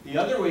 The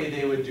other way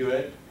they would do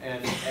it,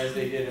 and as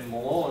they did in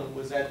Malone,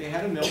 was that they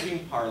had a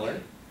milking parlor.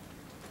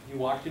 You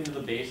walked into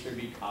the base, there'd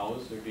be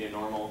cows, there'd be a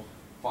normal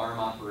farm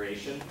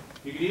operation.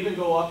 You could even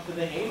go up to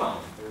the hay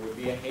mound. There would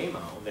be a hay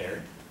mound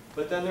there.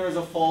 But then there was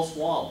a false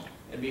wall,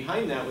 and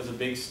behind that was a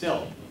big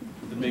still,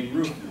 the big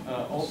roof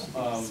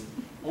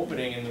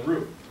opening in the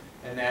roof,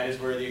 and that is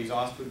where the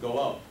exhaust would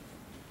go out.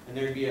 And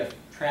there'd be a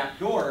trap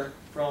door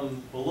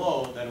from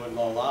below that would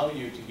allow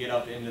you to get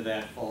up into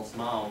that false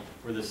mound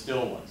where the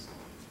still was.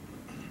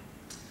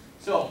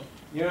 So,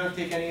 you don't have to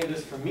take any of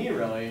this from me,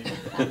 really.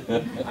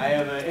 I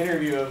have an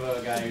interview of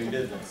a guy who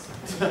did this.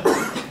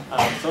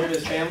 Some of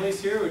his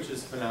family's here, which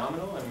is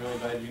phenomenal. I'm really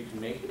glad you can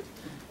make it.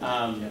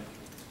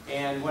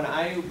 And when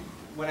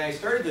I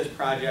started this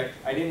project,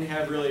 I didn't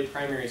have really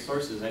primary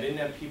sources. I didn't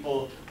have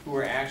people who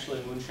were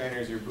actually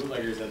moonshiners or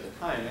bootleggers at the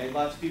time. I had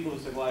lots of people who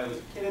said, well, I was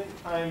a kid at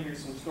the time, here's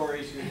some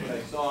stories, here's what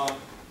I saw,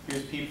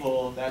 here's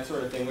people, that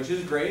sort of thing, which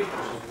is great,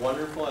 which is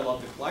wonderful, I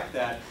love to collect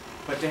that.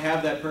 But to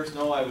have that person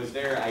know I was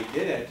there, I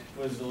did it,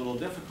 was a little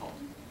difficult.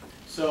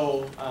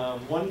 So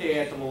one day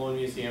at the Malone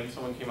Museum,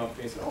 someone came up to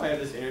me and said, oh, I have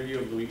this interview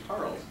of Louis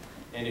Carles.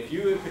 And if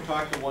you could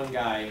talk to one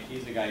guy,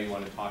 he's the guy you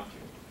want to talk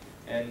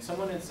to. And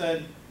someone had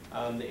said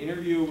the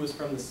interview was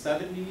from the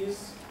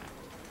 70s,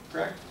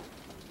 correct?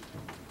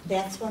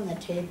 That's when the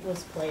tape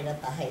was played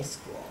at the high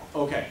school.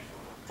 Okay.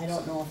 I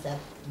don't know if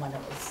that's when it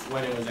was.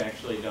 When it was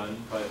actually done,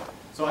 but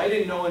so I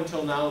didn't know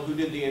until now who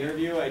did the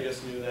interview. I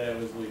just knew that it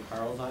was Louis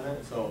Carles on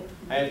it, so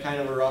I had kind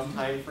of a rough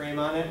time frame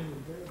on it.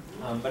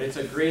 But it's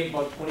a great,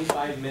 about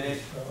 25-minute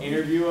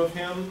interview of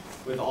him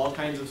with all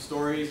kinds of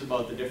stories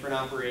about the different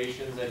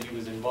operations that he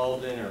was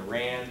involved in or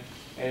ran,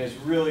 and it's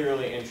really,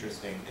 really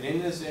interesting. And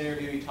in this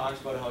interview, he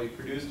talks about how he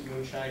produced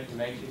moonshine from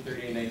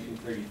 1930 to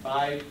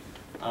 1935.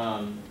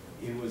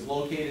 It was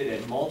located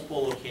at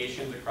multiple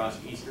locations across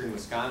eastern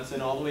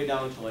Wisconsin, all the way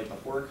down to like the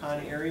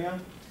Horicon area.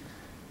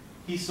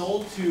 He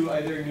sold to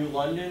either New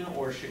London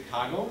or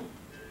Chicago,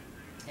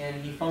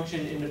 and he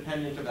functioned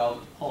independent of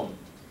Al Capone.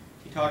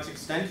 He talks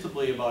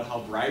extensively about how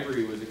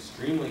bribery was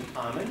extremely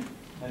common,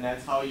 and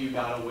that's how you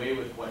got away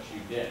with what you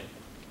did.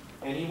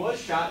 And he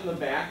was shot in the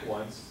back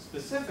once,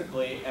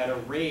 specifically at a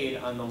raid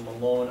on the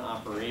Malone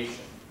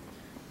operation.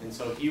 And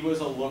so he was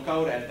a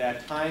lookout at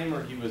that time,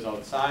 or he was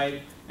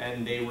outside,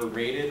 and they were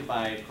raided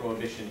by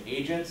Prohibition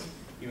agents.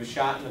 He was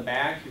shot in the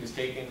back. He was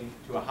taken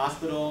to a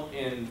hospital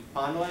in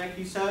Fond du Lac,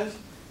 he says,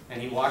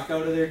 and he walked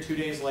out of there 2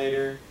 days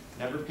later,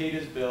 never paid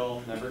his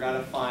bill, never got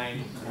a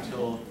fine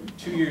until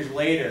 2 years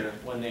later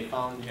when they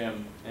found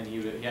him and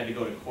he had to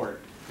go to court.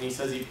 And he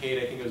says he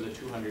paid, I think it was a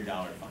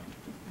 $200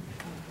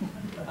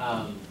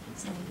 fine.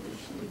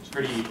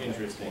 Pretty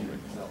interesting.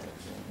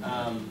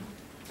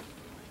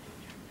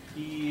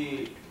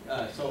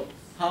 So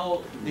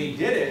how they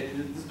did it,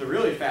 this is the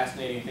really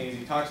fascinating thing, is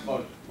he talks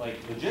about like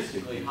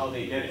logistically how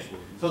they did it.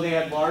 So they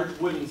had large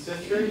wooden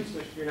cisterns,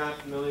 which if you're not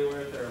familiar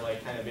with, are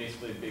like kind of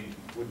basically big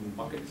wooden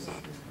buckets.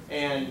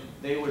 And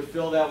they would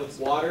fill that with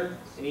water.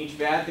 In each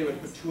vat they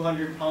would put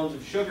 200 pounds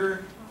of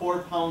sugar, 4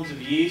 pounds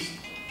of yeast,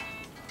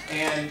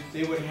 and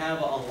they would have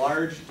a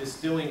large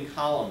distilling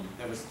column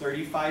that was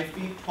 35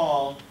 feet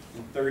tall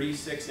and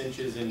 36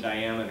 inches in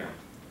diameter.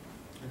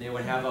 And they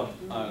would have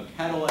a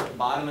kettle at the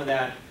bottom of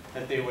that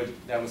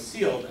that was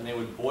sealed, and they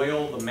would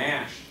boil the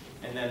mash,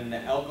 and then the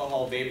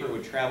alcohol vapor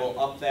would travel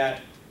up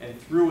that and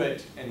through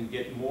it and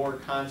get more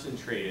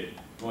concentrated,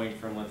 going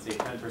from, let's say,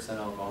 10%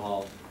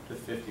 alcohol to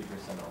 50%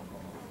 alcohol.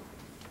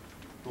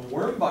 The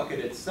worm bucket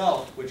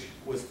itself, which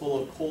was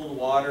full of cold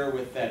water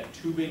with that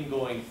tubing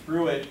going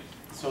through it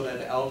so that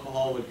the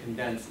alcohol would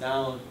condense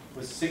down,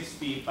 was 6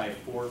 feet by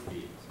 4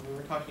 feet. So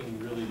we're talking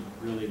really,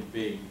 really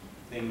big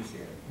things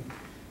here.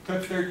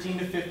 Took 13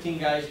 to 15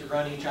 guys to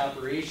run each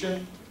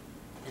operation.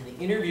 And the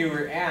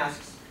interviewer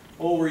asks,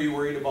 oh, were you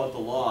worried about the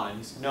law? And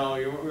he said, no,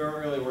 we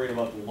weren't really worried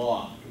about the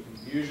law. We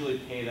could usually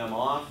pay them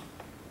off.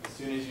 As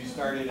soon as you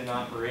started an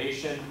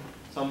operation,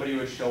 somebody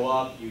would show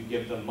up, you'd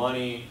give them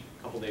money.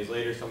 A couple days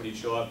later, somebody would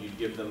show up, you'd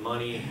give them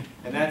money.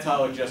 And that's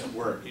how it just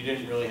worked. You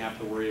didn't really have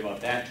to worry about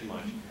that too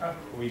much.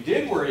 What we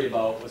did worry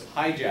about was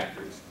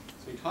hijackers.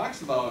 So he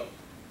talks about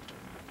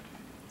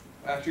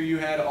after you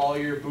had all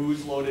your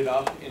booze loaded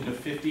up into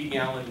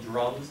 50-gallon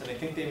drums, and I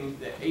think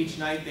each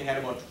night they had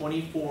about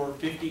 24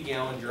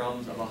 50-gallon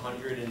drums of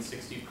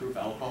 160 proof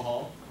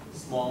alcohol,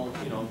 small,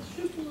 you know,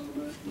 just a little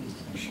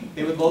bit.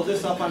 They would load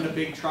this up onto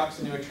big trucks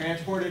and they would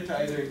transport it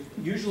to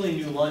usually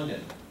New London.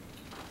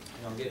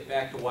 And I'll get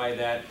back to why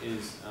that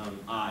is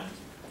odd,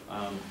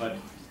 but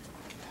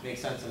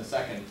makes sense in a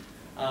second.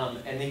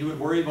 And then he would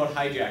worry about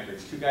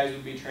hijackers. 2 guys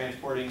would be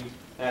transporting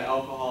that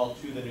alcohol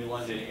to the New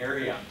London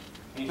area.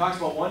 And he talks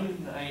about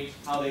one night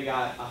how they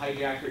got a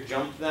hijacker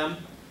jumped them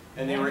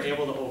and they were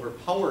able to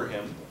overpower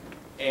him,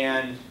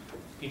 and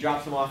he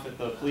drops them off at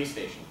the police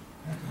station.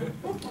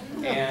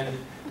 And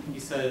he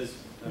says,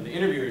 the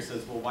interviewer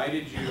says, well, why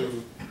did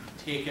you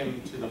take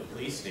him to the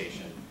police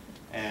station?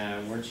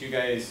 And weren't you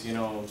guys, you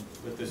know,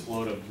 with this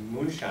load of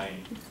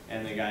moonshine?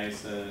 And the guy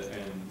said,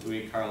 and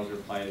Louis Carl's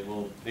replied,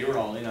 well, they were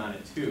all in on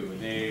it too.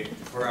 They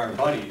were our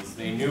buddies.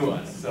 They knew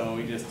us. So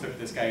we just took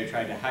this guy who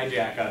tried to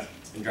hijack us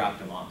and dropped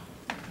him off.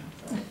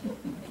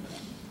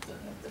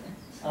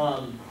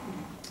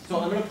 So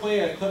I'm going to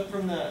play a clip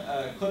from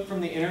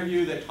the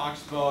interview that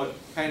talks about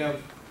kind of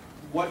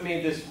what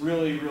made this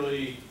really,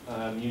 really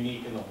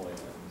unique in the Holyland.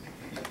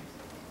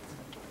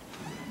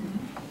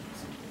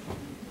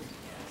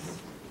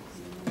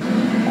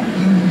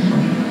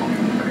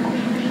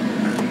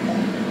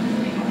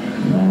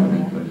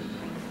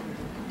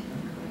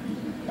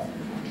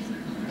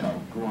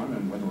 Go on,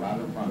 and with a lot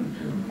of fun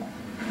too.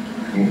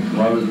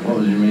 What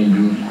was your main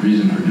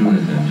reason for doing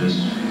it then? Just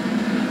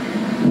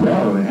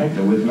well, heck,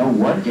 there was no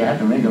work. You had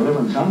to make a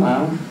living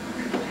somehow.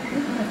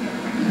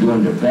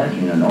 Doing the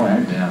fetching and all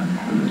that. yeah.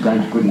 The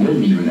guys couldn't get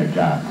even a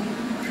job.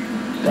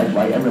 That's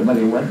why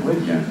everybody worked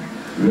with you.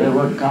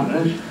 Railroad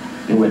companies,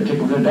 they were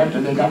tickled to death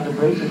and they got the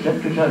place to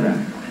ship the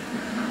sugar.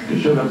 The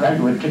sugar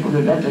factory was tickled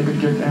to death, they could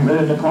get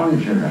rid of the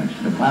corn sugar.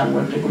 The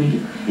farmer was tickled,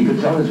 he could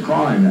sell his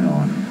corn, you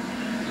know.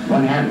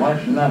 One hand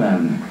washed another.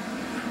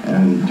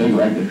 And they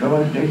were at the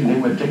filling station, they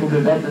were tickled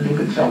to death that they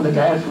could sell the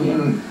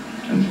gasoline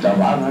and stuff.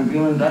 Out on the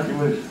industry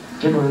was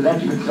tickled to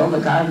death you could sell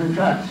the cars and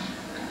trucks.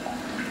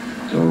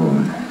 So,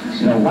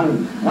 you know,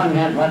 one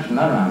hand washed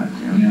another on it.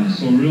 You know? Yeah,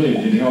 so really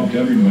it helped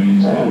everybody.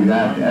 Oh,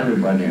 yeah,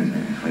 everybody in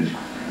there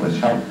was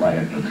helped by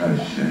it because,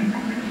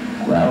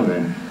 well,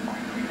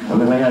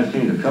 the way I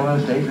see the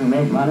filling station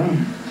make money,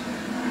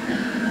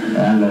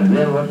 and the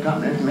railroad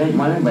companies make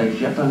money by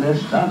shipping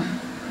this stuff.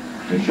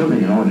 The sugar,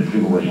 you know, the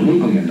sugar was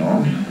legal, you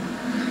know.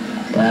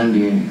 And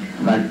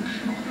like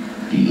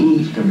the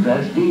East,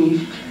 compressed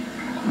East,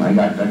 I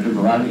took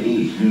a lot of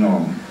East, you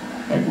know.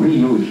 Like we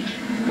used,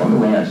 well, the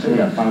way I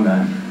say, I found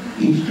a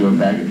East to a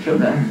bag of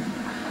sugar,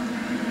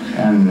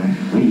 and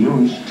we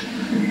used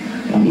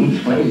in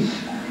each place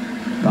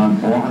around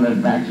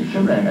 400 bags of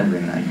sugar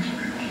every night.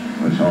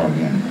 Was all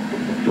again.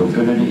 So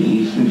fit of the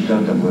East and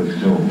stuff that was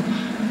sold.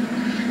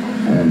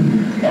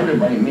 And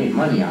everybody made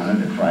money on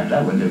it as far as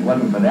that was. If it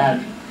wasn't for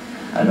that,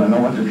 I don't know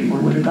what the people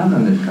would have done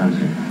in this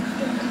country.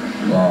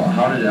 Well,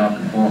 how did Al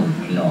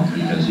Capone, you know,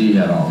 because he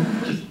had all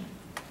just...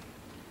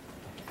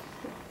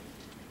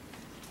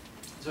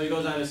 So he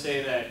goes on to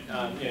say that,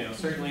 you know,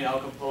 certainly Al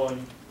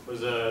Capone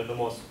was the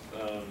most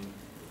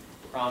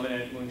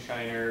prominent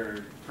moonshiner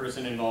or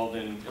person involved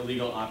in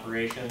illegal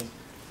operations,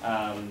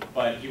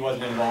 but he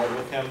wasn't involved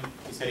with him.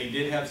 He said he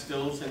did have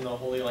stills in the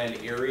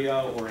Holyland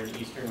area or in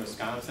eastern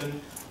Wisconsin,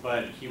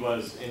 but he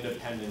was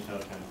independent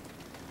of him.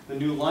 The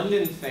New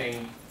London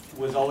thing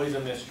was always a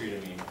mystery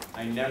to me.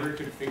 I never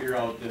could figure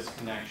out this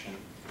connection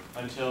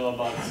until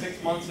about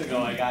 6 months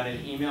ago. I got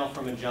an email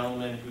from a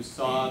gentleman who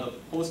saw the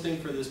posting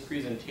for this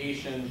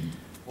presentation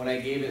when I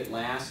gave it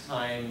last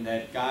time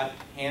that got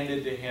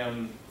handed to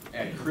him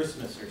at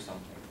Christmas or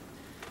something.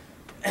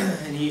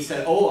 And he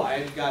said, oh,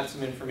 I've got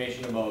some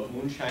information about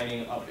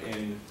moonshining up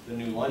in the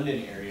New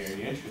London area. Are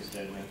you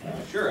interested? And I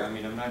thought, sure. I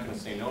mean, I'm not going to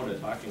say no to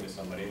talking to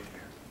somebody.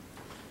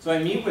 So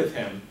I meet with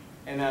him,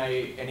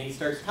 and he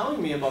starts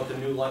telling me about the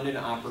New London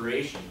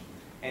operation.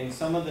 And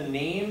some of the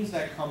names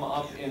that come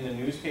up in the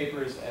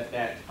newspapers at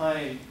that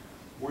time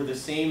were the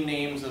same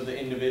names of the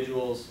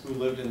individuals who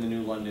lived in the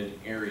New London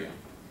area.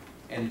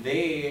 And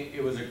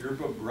it was a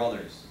group of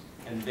brothers,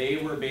 and they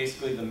were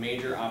basically the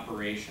major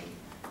operation.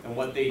 And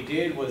what they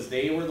did was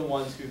they were the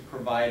ones who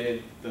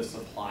provided the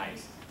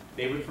supplies.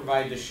 They would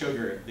provide the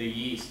sugar, the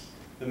yeast,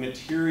 the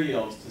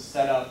materials to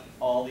set up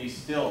all these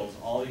stills,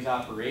 all these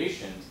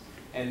operations.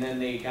 And then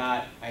they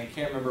got, I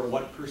can't remember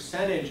what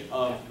percentage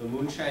of the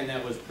moonshine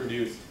that was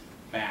produced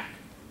back.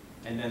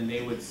 And then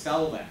they would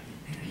sell that.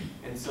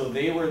 And so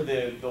they were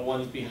the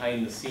ones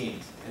behind the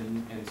scenes.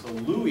 And so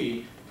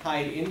Louis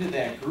tied into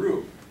that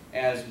group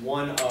as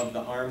one of the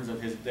arms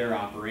of their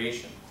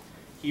operation.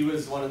 He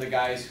was one of the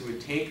guys who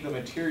would take the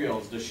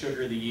materials, the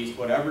sugar, the yeast,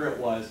 whatever it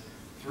was,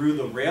 through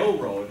the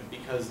railroad,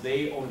 because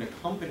they owned a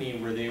company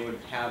where they would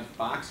have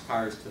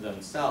boxcars to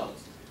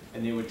themselves.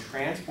 And they would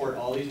transport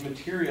all these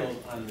materials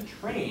on the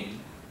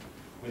train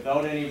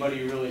without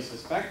anybody really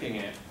suspecting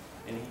it.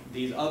 And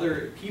these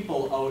other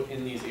people out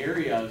in these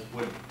areas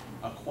would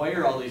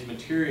acquire all these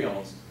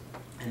materials,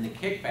 and the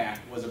kickback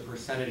was a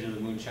percentage of the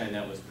moonshine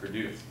that was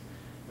produced.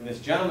 And this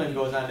gentleman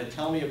goes on to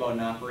tell me about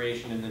an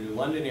operation in the New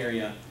London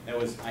area that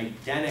was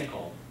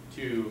identical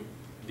to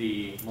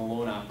the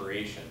Malone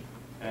operation.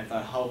 And I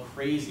thought, how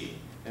crazy.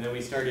 And then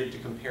we started to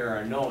compare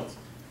our notes,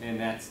 and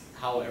that's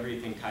how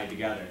everything tied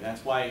together.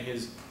 That's why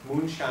his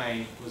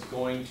moonshine was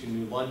going to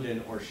New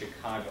London or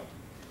Chicago,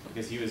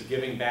 because he was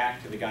giving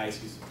back to the guys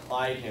who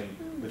supplied him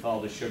with all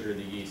the sugar,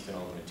 the yeast, and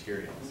all the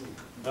materials.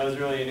 That was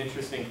really an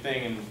interesting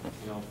thing,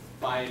 and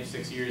 5,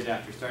 6 years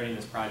after starting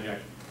this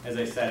project, as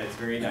I said, it's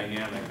very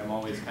dynamic. I'm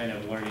always kind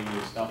of learning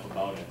new stuff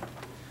about it.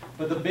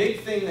 But the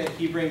big thing that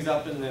he brings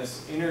up in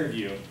this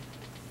interview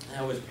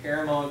that was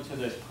paramount to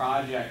this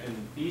project and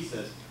the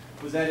thesis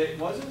was that it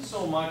wasn't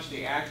so much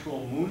the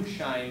actual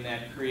moonshine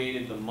that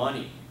created the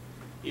money.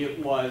 It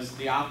was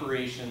the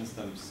operations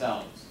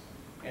themselves.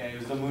 And it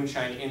was the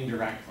moonshine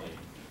indirectly.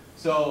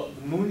 So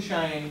the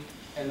moonshine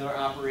and their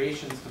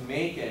operations to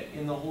make it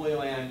in the Holy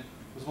Land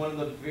was one of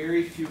the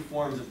very few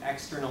forms of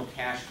external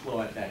cash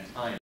flow at that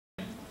time.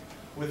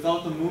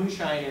 Without the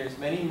moonshiners,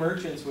 many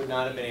merchants would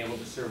not have been able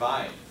to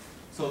survive.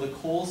 So the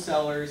coal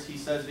sellers, he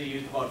says they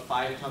used about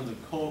 5 tons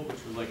of coke,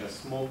 which was like a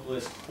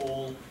smokeless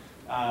coal,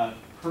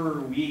 per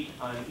week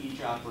on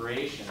each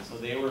operation. So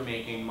they were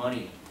making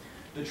money.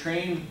 The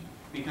train,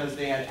 because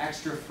they had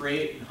extra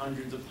freight and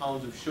hundreds of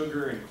pounds of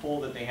sugar and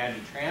coal that they had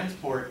to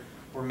transport,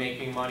 were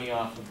making money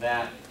off of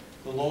that.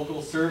 The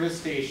local service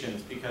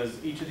stations, because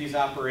each of these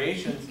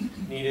operations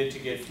needed to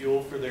get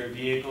fuel for their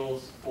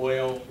vehicles,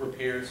 oil,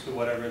 repairs to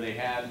whatever they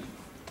had.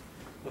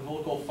 The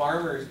local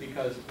farmers,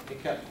 because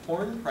it kept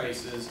corn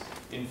prices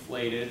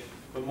inflated,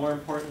 but more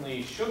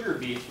importantly, sugar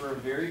beets were a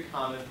very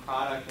common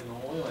product in the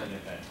Holy Land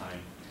at that time.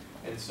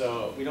 And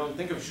so we don't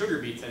think of sugar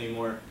beets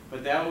anymore,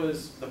 but that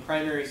was the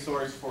primary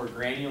source for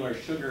granular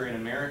sugar in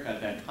America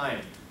at that time.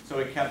 So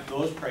it kept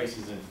those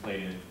prices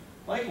inflated.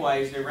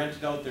 Likewise, they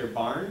rented out their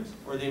barns,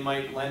 or they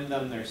might lend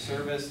them their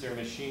service, their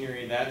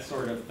machinery, that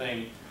sort of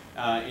thing,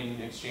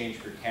 in exchange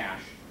for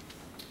cash.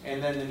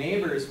 And then the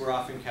neighbors were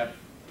often kept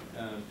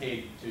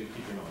paid to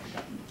keep their mouth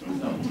shut.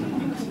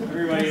 So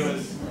everybody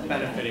was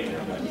benefiting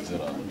from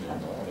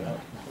it.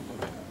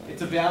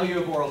 It's a value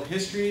of oral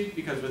history,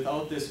 because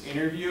without this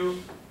interview,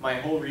 my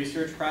whole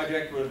research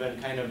project would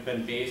have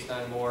been based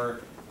on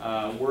more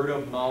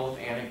word-of-mouth,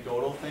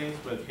 anecdotal things,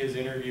 but his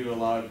interview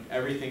allowed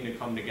everything to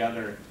come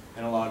together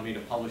and allowed me to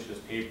publish this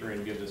paper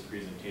and give this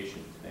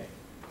presentation today.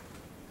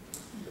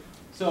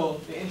 So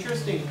the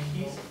interesting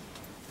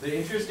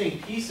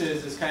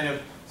pieces is kind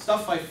of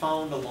stuff I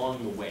found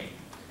along the way.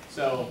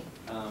 So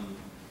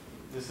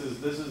this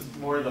is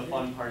more of the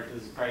fun part.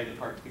 This is probably the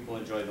part people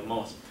enjoy the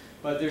most.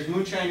 But there's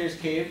Moonshiners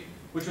Cave,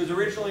 which was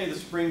originally the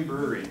spring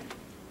brewery,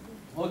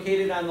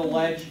 located on the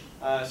ledge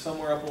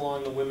somewhere up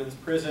along the women's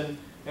prison.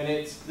 And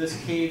it's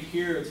this cave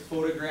here. It's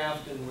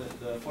photographed in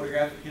the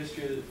photographic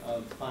history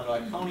of Fond du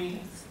Lac County,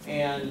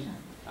 and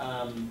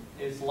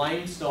it's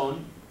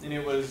limestone. And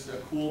it was a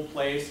cool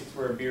place. It's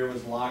where beer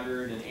was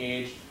lagered and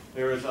aged.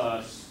 There was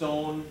a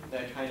stone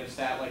that kind of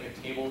sat like a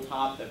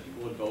tabletop that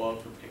people would go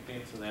out for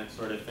picnics and that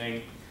sort of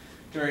thing.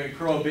 During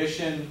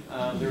Prohibition,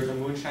 there was a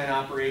moonshine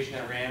operation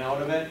that ran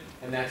out of it,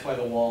 and that's why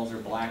the walls are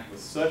black with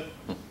soot.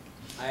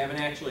 I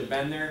haven't actually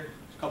been there.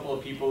 There's a couple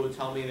of people who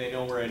tell me they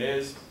know where it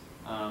is,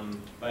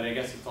 but I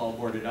guess it's all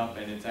boarded up,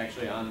 and it's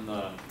actually on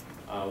the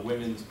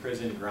women's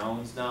prison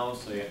grounds now,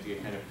 so you have to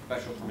get kind of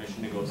special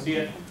permission to go see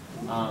it.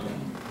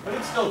 But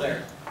it's still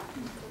there.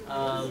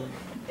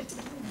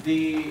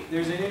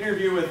 There's an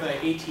interview with an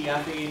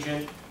ATF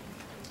agent.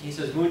 He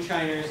says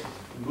moonshiners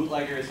and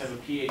bootleggers have a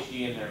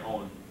PhD in their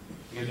own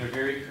because they're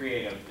very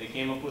creative. They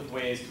came up with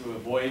ways to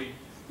avoid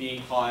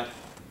being caught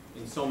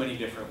in so many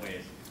different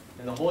ways.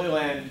 In the Holy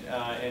Land,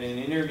 and in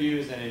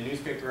interviews and in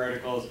newspaper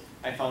articles,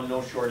 I found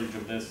no shortage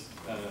of this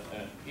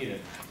either.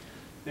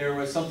 There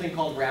was something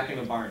called wrapping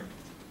a barn.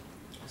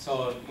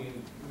 So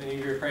many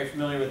of you are probably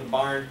familiar with a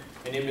barn,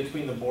 and in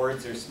between the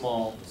boards there's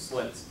small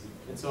slits.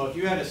 And so if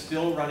you had a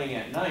still running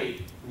at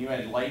night, and you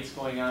had lights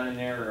going on in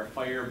there or a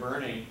fire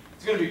burning,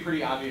 it's going to be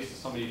pretty obvious to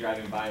somebody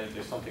driving by that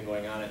there's something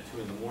going on at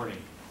 2 in the morning.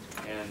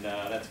 And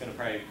that's going to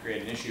probably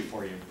create an issue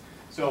for you.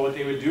 So what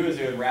they would do is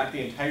they would wrap the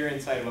entire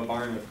inside of a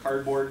barn with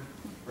cardboard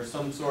or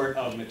some sort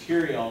of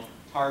material,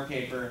 tar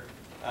paper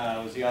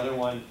was the other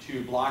one,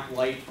 to block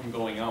light from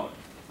going out.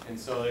 And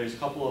so there's a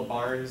couple of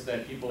barns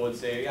that people would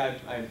say, yeah,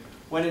 I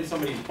went in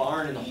somebody's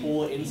barn and the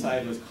whole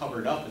inside was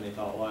covered up, and they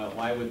thought, well,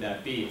 why would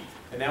that be?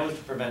 And that was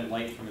to prevent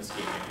light from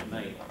escaping at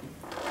night.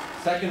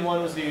 Second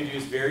one was they would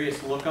use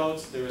various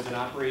lookouts. There was an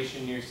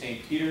operation near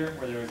St. Peter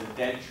where there was a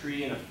dead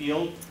tree in a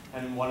field,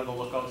 and one of the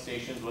lookout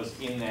stations was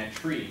in that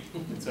tree.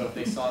 And so if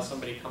they saw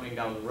somebody coming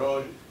down the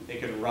road, they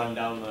could run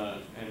down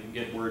and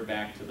get word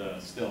back to the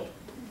still.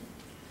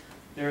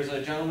 There's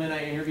a gentleman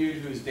I interviewed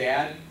whose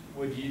dad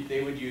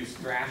they would use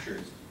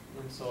thrashers.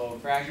 And so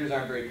thrashers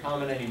aren't very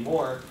common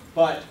anymore,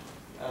 but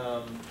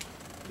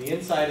the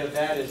inside of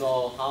that is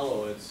all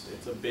hollow.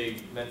 It's a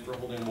big, meant for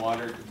holding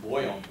water to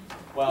boil.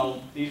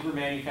 Well, these were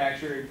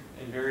manufactured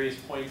in various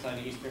points on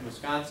eastern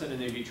Wisconsin,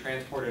 and they'd be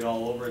transported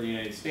all over the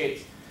United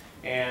States.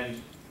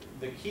 And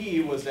the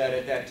key was that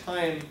at that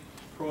time,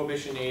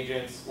 prohibition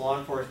agents, law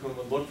enforcement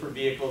would look for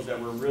vehicles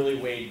that were really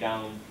weighed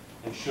down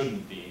and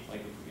shouldn't be.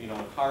 Like, you know,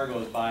 a car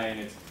goes by and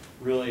it's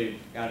really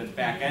got its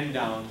back end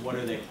down, what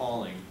are they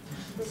hauling?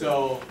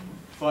 So,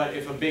 but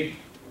if a big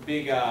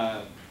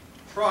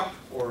truck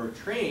or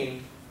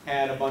train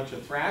had a bunch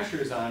of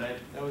thrashers on it,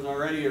 that was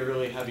already a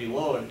really heavy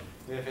load.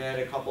 And if it had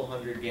a couple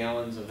 100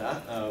 gallons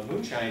of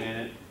moonshine in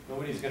it,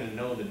 nobody's going to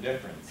know the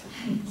difference.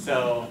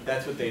 So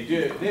that's what they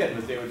did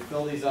was they would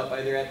fill these up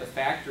either at the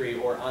factory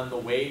or on the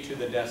way to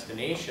the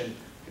destination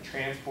to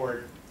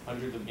transport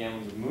hundreds of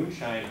gallons of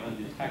moonshine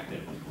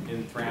undetected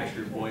in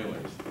thrasher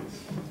boilers.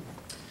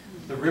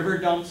 The river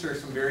dumps are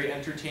some very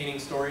entertaining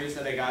stories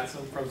that I got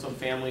from some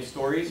family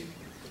stories.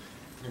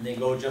 And they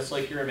go just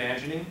like you're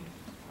imagining.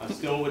 A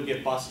still would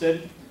get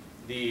busted.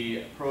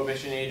 The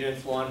prohibition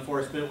agents, law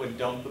enforcement would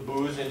dump the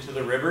booze into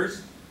the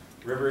rivers.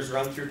 Rivers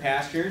run through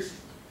pastures.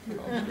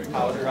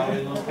 Cows are out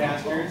in those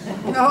pastures.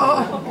 The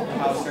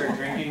cows start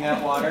drinking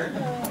that water.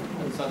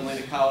 And suddenly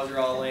the cows are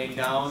all laying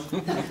down,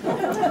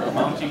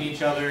 mounting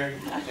each other.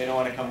 They don't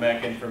want to come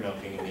back in for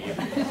milking in the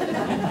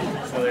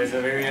evening. So there's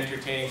a very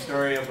entertaining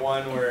story of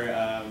one where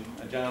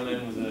a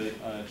gentleman was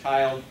a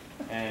child,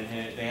 and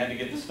they had to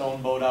get the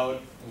stone boat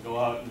out and go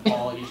out and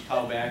haul each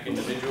cow back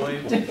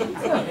individually.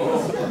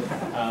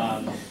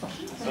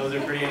 So those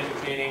are pretty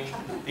entertaining.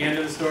 At the end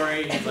of the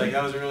story, he's like,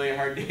 that was a really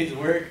hard day's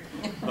work,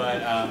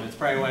 but it's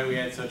probably why we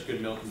had such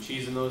good milk and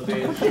cheese in those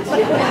days.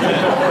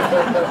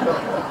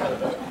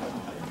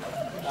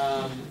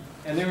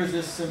 And there was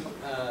this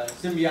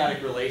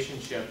symbiotic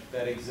relationship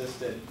that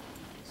existed.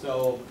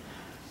 So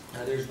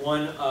there's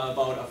one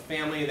about a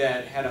family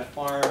that had a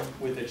farm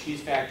with a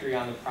cheese factory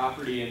on the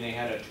property, and they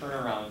had a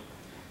turnaround.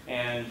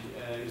 And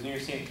it was near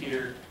St.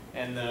 Peter,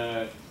 and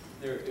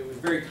it was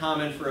very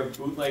common for a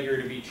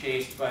bootlegger to be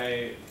chased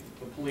by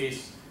the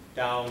police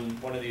down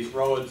one of these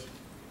roads,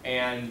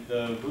 and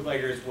the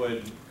bootleggers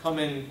would come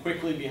in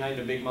quickly behind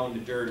a big mound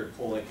of dirt or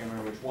coal, I can't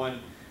remember which one,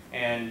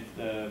 and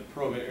the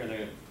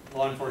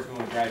law enforcement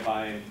would drive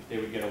by and they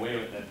would get away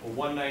with it. Well,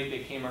 one night they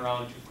came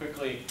around too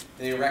quickly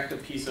and they wrecked a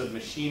piece of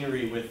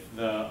machinery with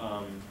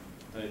the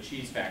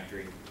cheese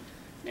factory.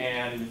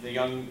 And the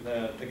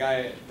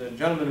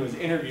gentleman who was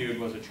interviewed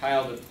was a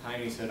child at the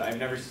time. He said, I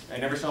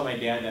never saw my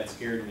dad that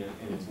scared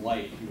in his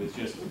life. He was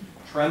just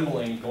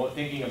trembling,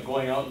 thinking of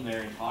going out in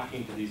there and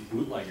talking to these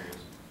bootleggers.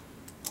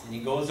 And he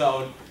goes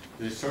out,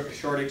 there's a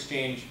short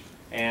exchange,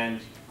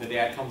 and the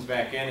dad comes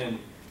back in, and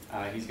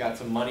he's got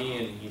some money,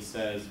 and he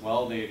says,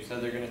 well, they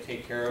said they're going to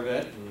take care of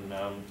it,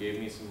 and gave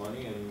me some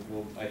money,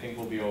 and I think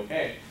we'll be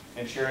okay.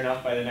 And sure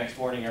enough, by the next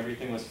morning,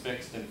 everything was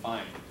fixed and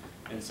fine.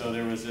 And so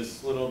there was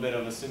this little bit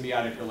of a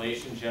symbiotic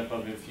relationship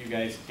of, if you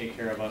guys take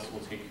care of us,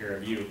 we'll take care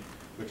of you,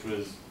 which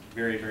was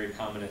very, very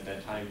common at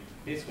that time,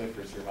 basically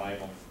for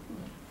survival.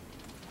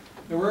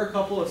 There were a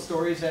couple of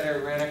stories that I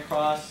ran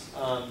across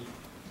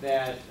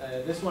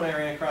this one I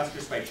ran across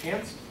just by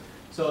chance.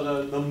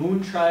 So the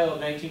Moon Trial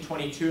of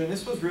 1922, and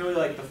this was really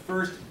like the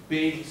first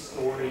big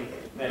story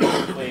that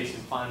took place in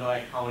Fond du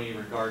Lac County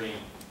regarding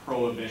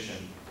prohibition,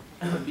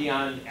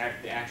 beyond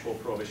the actual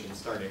prohibition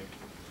starting.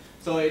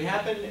 So it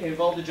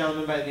involved a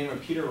gentleman by the name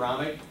of Peter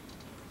Romick,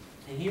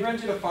 and he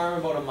rented a farm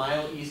about a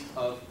mile east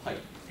of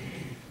Pike.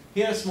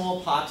 he had a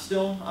small pot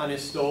still on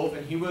his stove,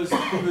 and he was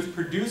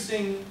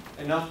producing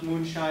enough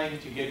moonshine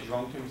to get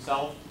drunk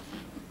himself.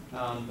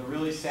 The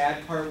really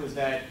sad part was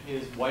that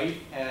his wife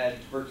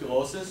had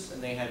tuberculosis,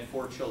 and they had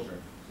 4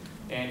 children.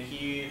 And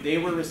they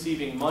were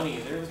receiving money.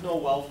 There was no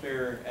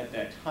welfare at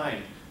that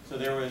time, so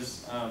there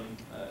was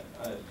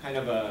kind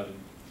of a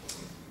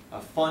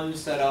fund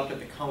set up at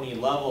the county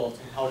level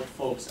to help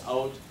folks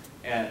out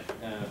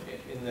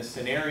in this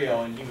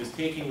scenario, and he was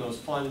taking those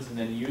funds and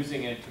then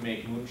using it to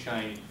make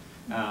moonshine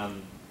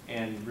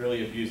and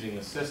really abusing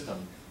the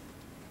system.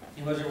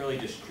 He wasn't really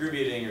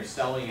distributing or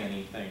selling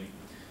anything.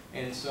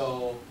 And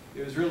so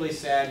it was really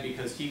sad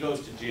because he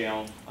goes to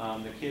jail,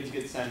 the kids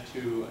get sent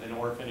to an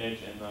orphanage,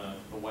 and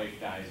the wife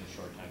dies a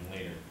short time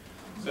later.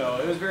 So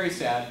it was very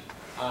sad,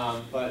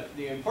 but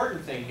the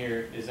important thing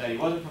here is that he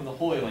wasn't from the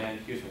Holy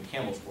Land, he was from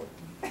Campbellsport.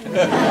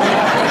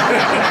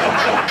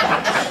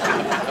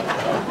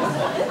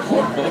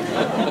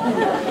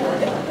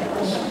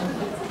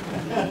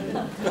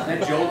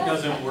 That joke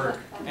doesn't work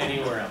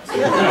anywhere else. I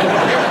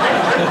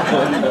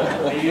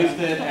used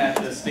it at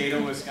the State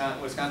of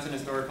Wisconsin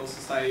Historical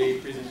Society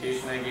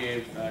presentation I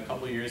gave a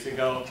couple years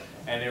ago,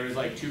 and there was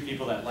like 2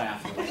 people that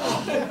laughed.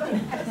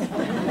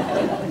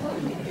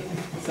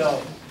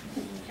 So,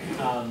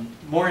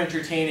 more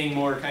entertaining,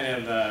 more kind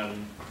of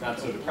not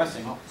so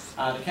depressing.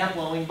 The Cap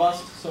Welling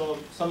bust. So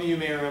some of you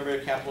may remember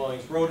Cap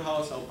Welling's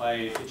Roadhouse out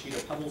by the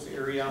Cheetah Pebbles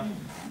area,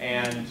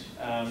 and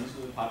this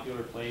was a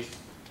popular place.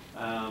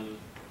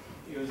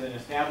 It was an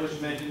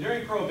establishment, and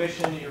during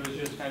Prohibition, it was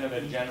just kind of a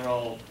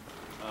general.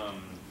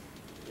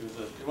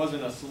 It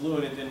wasn't a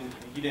saloon.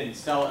 He didn't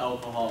sell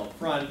alcohol up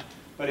front,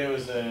 but it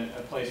was a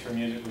place where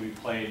music would be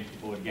played,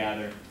 people would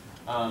gather.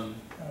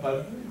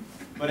 But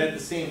at the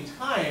same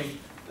time,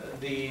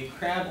 the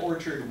Crab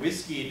Orchard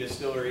Whiskey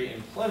Distillery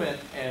in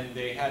Plymouth, and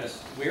they had a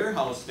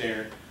warehouse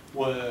there.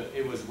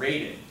 It was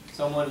raided.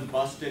 Someone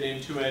busted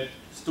into it,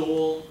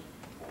 stole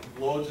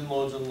loads and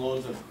loads and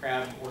loads of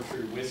Crab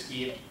Orchard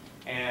whiskey.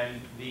 And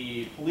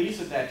the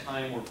police at that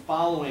time were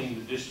following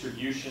the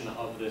distribution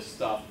of this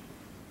stuff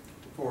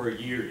for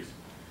years.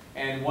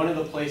 And one of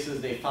the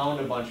places they found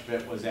a bunch of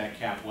it was at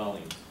Cap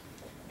Welling's.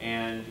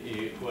 And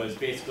it was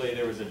basically,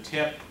 there was a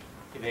tip.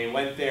 They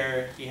went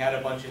there, he had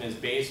a bunch in his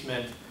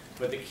basement,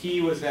 but the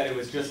key was that it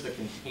was just the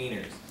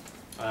containers.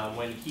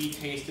 When he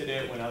tasted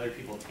it, when other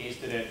people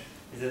tasted it,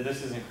 he said,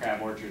 this isn't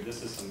Crab Orchard,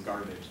 this is some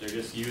garbage. They're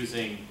just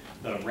using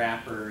the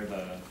wrapper,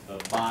 the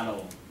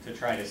bottle, to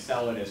try to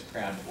sell it as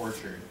Crab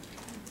Orchard.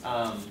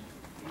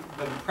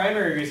 The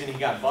primary reason he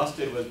got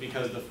busted was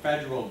because the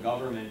federal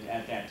government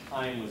at that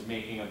time was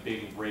making a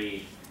big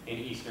raid in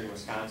eastern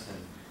Wisconsin.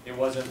 It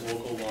wasn't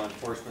local law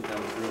enforcement that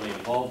was really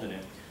involved in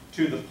it.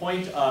 To the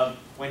point of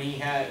when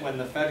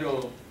the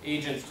federal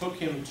agents took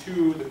him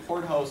to the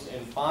courthouse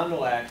in Fond du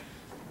Lac,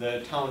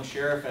 the town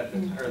sheriff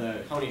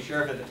the county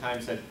sheriff at the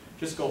time said,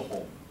 just go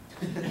home.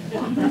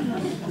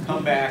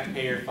 Come back,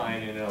 pay your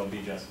fine, and it'll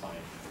be just fine.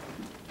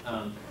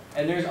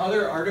 And there's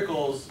other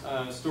articles,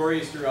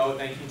 stories throughout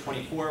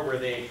 1924 where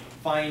they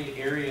find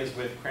areas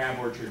with Crab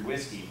Orchard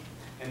whiskey.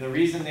 And the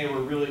reason they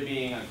were really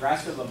being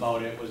aggressive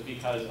about it was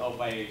because out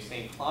by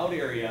St. Cloud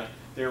area,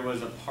 there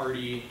was a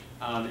party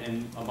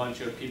and a bunch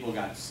of people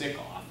got sick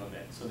off of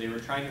it. So they were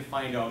trying to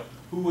find out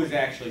who was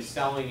actually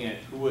selling it,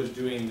 who was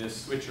doing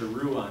this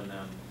switcheroo on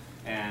them,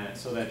 and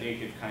so that they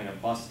could kind of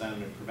bust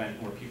them and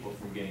prevent more people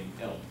from getting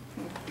ill.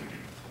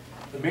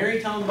 The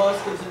Marytown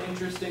bust is an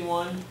interesting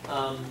one.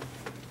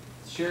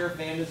 Sheriff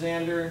Van de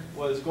Zander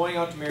was going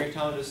out to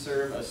Marytown to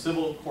serve a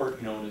civil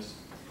court notice.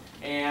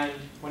 And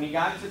when he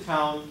got to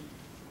town,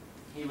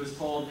 he was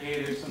told,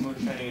 hey, there's some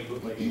moonshining and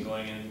bootlegging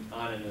going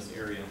on in this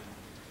area.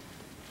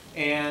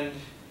 And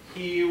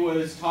he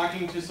was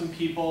talking to some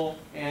people,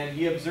 and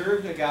he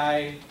observed a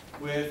guy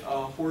with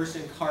a horse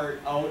and cart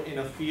out in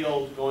a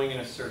field going in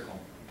a circle.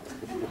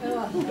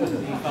 And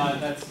he thought,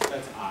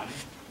 that's odd.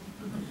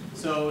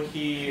 So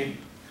he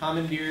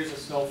commandeers a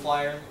snow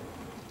flyer,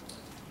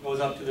 goes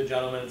up to the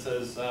gentleman and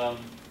says,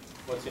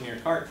 what's in your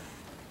cart?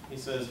 He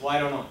says, well, I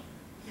don't know.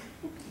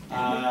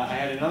 I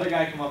had another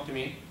guy come up to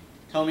me,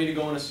 tell me to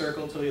go in a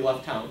circle till he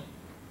left town,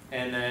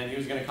 and then he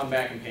was going to come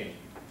back and pay me.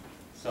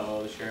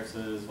 So the sheriff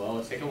says, well,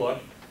 let's take a look.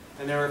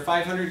 And there were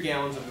 500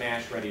 gallons of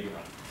mash ready to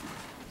run.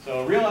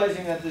 So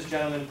realizing that this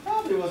gentleman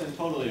probably wasn't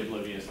totally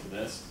oblivious to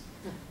this,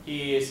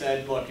 he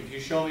said, look, if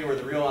you show me where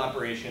the real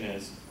operation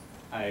is,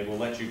 I will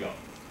let you go.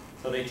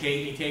 So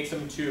he takes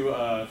him to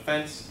a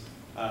fence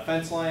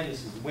line.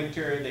 This is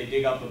winter. They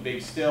dig up a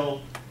big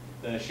still.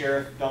 The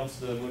sheriff dumps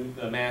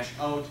the mash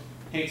out,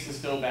 takes the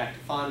still back to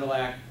Fond du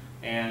Lac,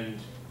 and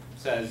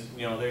says,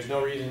 you know, there's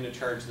no reason to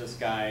charge this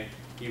guy.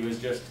 He was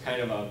just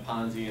kind of a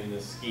Ponzi in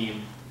this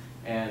scheme,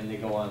 and they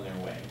go on their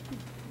way.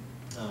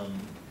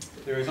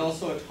 There is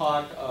also a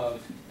talk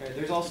of,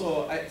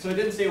 so it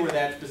didn't say where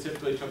that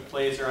specifically took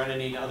place or on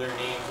any other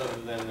names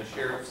other than the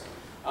sheriff's.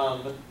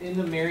 But in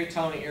the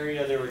Marytown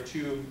area, there were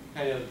 2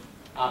 kind of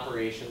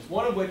operations.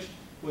 One of which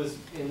was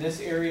in this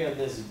area,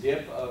 this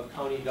dip of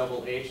County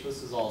Double H.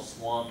 This is all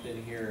swamped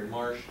in here and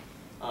marsh.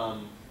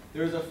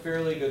 There was a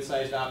fairly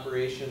good-sized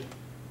operation.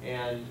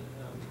 And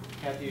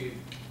Kathy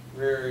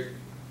Rear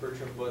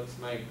Bertram Butts,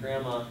 my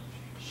grandma,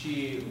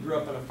 she grew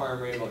up on a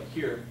farm right about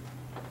here.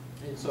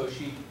 And so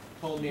she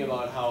told me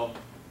about how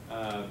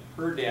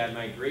her dad,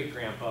 my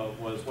great-grandpa,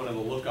 was one of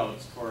the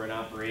lookouts for an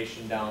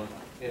operation down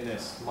in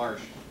this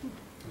marsh.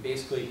 And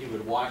basically, he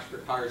would watch for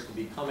cars to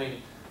be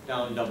coming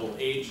down Double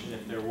H, and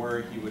if there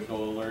were, he would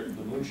go alert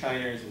the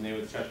moonshiners, and they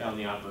would shut down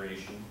the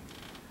operation.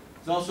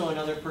 There's also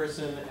another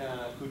person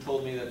who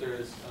told me that there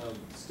is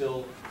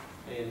still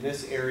in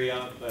this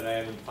area, but I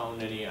haven't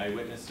found any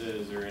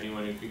eyewitnesses or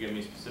anyone who could give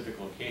me specific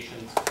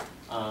locations.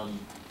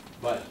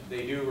 But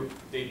they do.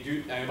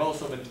 I've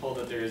also been told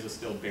that there is a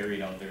still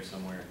buried out there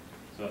somewhere.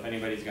 So if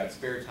anybody's got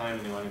spare time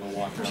and they want to go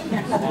walk around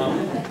the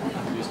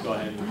swamp, just go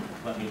ahead and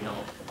let me know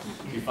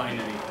if you find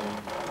anything.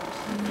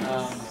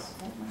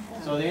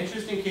 So the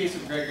interesting case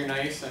of Gregor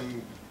Nice,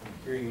 I'm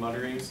hearing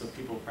muttering, so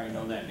people probably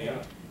know that name.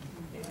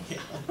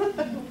 Yeah.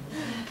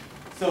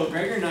 So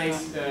Gregor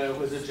Nice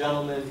was a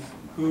gentleman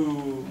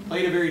who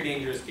played a very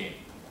dangerous game.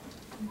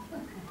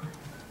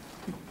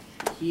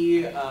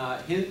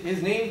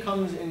 His name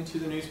comes into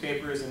the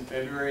newspapers in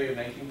February of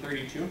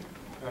 1932,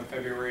 on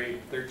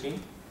February 13th.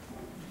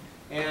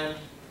 And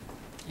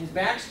his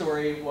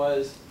backstory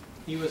was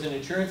he was an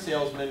insurance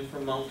salesman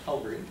from Mount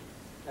Calvary.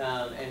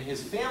 And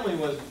his family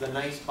was the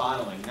Nice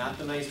Bottling, not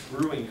the Nice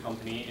Brewing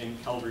Company in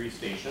Calvary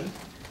Station.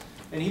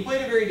 And he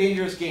played a very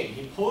dangerous game.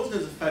 He posed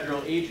as a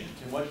federal agent,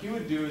 and what he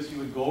would do is he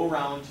would go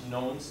around to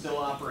known still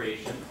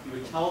operations. He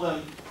would tell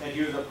them that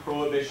he was a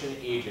prohibition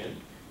agent.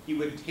 He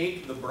would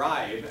take the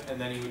bribe, and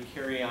then he would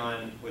carry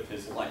on with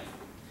his life.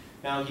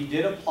 Now, he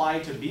did apply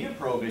to be a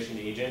prohibition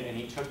agent, and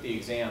he took the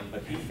exam,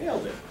 but he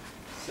failed it.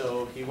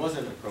 So he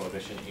wasn't a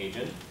prohibition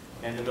agent,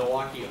 and the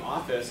Milwaukee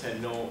office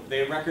had they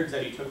had records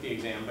that he took the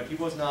exam, but he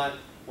was not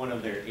one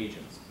of their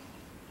agents.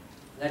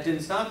 That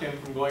didn't stop him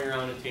from going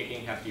around and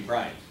taking hefty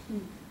bribes.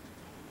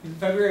 In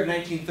February of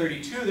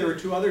 1932, there were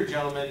two other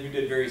gentlemen who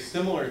did very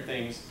similar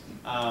things,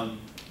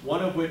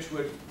 one of which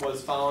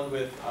was found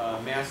with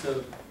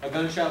a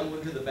gunshot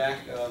wound to the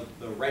back of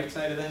the right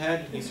side of the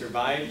head. He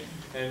survived,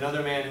 and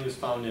another man who was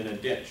found in a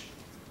ditch.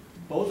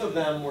 Both of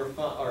them were,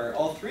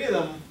 all three of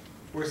them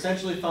were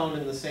essentially found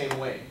in the same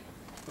way.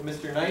 But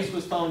Mr. Nice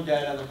was found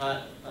dead on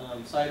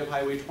the side of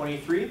Highway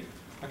 23,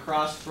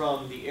 across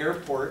from the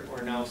airport,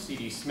 or now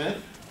C.D.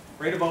 Smith,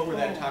 right about where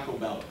that Taco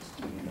Bell is.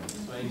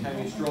 So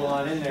anytime you stroll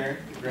on in there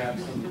to grab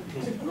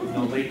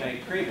some late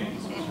night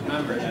cravings,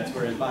 remember that's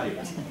where his body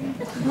was.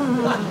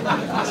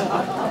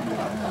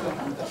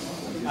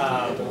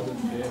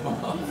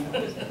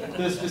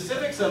 The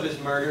specifics of his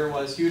murder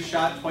was he was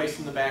shot twice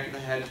in the back of the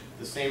head,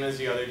 the same as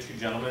the other two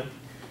gentlemen.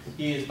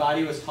 His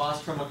body was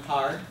tossed from a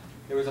car.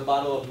 There was a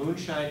bottle of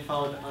moonshine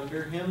found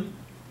under him,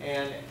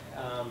 and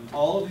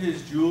all of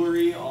his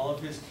jewelry, all of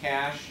his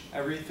cash,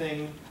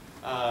 everything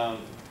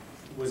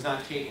was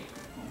not taken.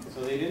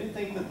 So they didn't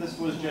think that this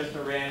was just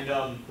a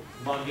random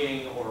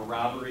mugging or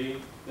robbery.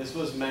 This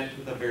was meant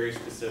with a very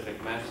specific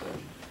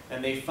message.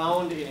 And they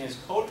found in his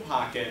coat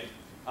pocket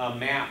a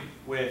map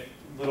with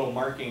little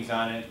markings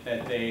on it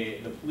that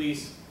the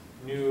police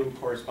knew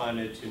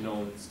corresponded to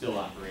known still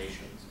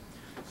operations.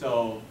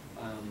 So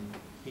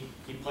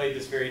he played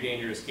this very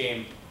dangerous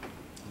game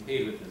and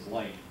paid with his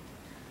life.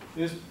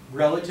 It was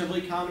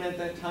relatively common at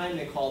that time.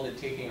 They called it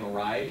taking a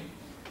ride.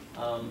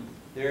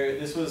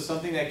 This was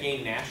something that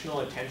gained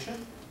national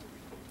attention.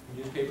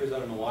 Newspapers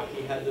out of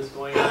Milwaukee had this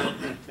going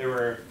on. There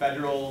were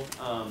federal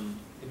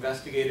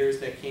investigators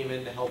that came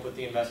in to help with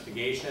the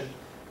investigation.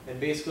 And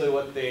basically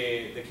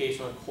the case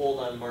went cold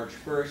on March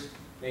 1st,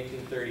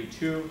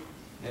 1932,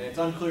 and it's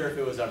unclear if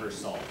it was ever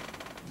solved.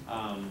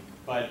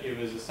 But it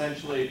was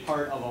essentially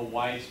part of a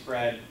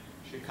widespread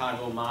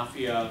Chicago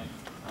mafia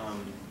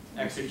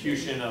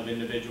execution of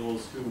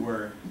individuals who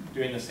were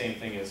doing the same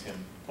thing as him,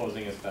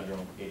 posing as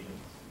federal agents.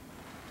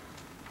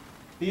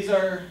 These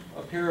are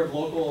a pair of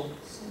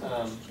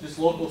just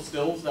local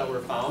stills that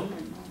were found.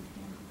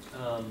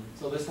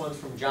 So this one's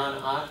from John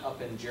Ott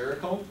up in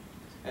Jericho,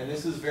 and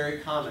this is very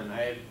common.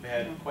 I've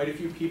had quite a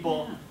few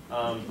people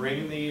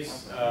bring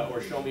these or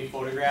show me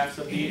photographs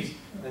of these,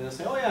 and they'll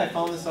say, oh yeah, I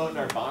found this out in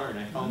our barn,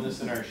 I found this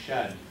in our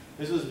shed.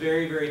 This was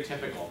very, very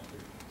typical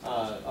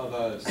of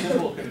a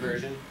simple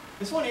conversion.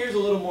 This one here is a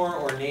little more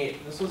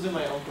ornate. This was in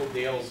my Uncle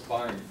Dale's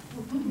barn.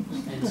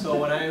 And so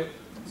when I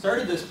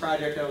started this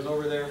project, I was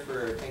over there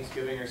for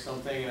Thanksgiving or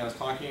something, and I was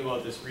talking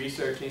about this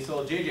research, and he said,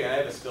 well, JJ, I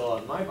have a still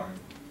out in my barn.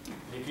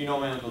 And if you know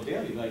my Uncle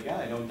Dale, you'd be like, yeah,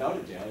 I don't doubt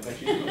it, Dale. I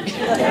bet you do.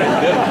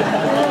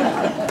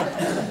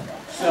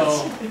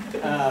 So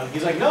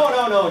he's like,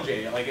 no,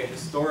 Jay, like a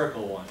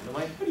historical one. And I'm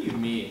like, what do you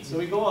mean? So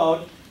we go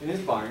out in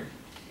his barn,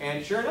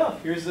 and sure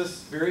enough, here's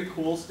this very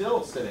cool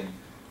still sitting.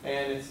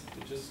 And it's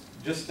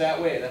just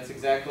that way. That's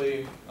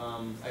exactly,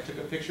 I took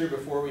a picture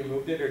before we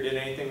moved it or did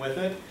anything with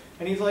it.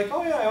 And he's like,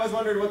 oh yeah, I always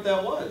wondered what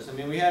that was. I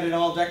mean, we had it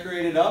all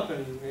decorated up,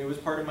 and it was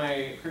part of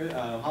my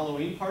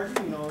Halloween party.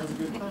 You know, it was a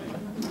good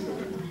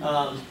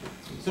time.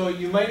 So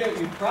you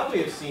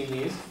probably have seen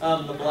these.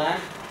 The black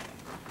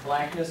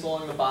blackness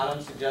along the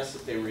bottom suggests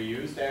that they were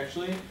used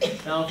actually.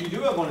 Now if you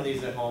do have one of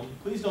these at home,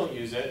 please don't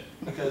use it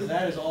because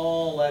that is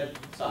all lead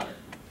solder.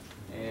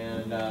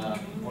 And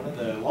one of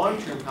the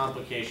long-term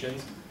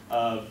complications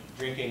of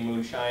drinking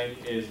moonshine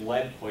is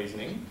lead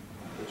poisoning,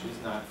 which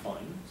is not fun,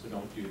 so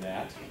don't do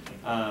that.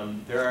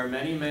 There are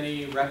many,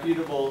 many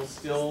reputable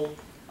still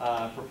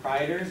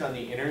proprietors on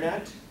the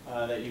internet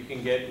that you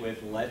can get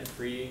with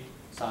lead-free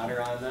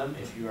solder on them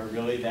if you are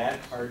really that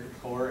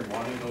hardcore and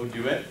want to go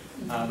do it.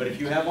 But if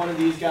you have one of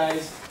these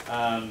guys,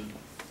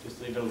 just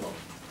leave it alone.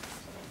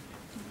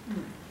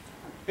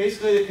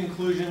 Basically the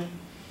conclusion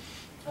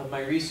of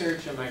my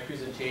research and my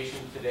presentation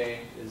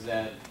today is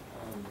that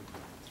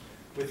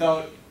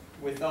without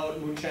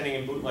moonshining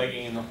and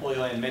bootlegging in the Holy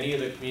Land, many of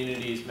the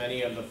communities,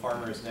 many of the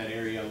farmers in that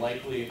area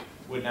likely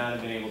would not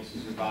have been able to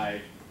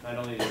survive not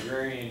only the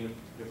agrarian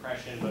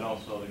depression but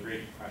also the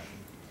Great Depression.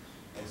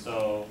 And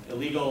so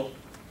illegal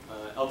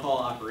alcohol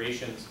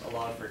operations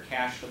allowed for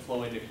cash to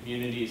flow into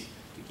communities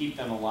to keep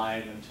them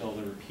alive until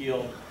the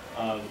repeal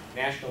of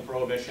national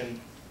prohibition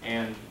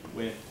and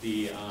with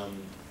the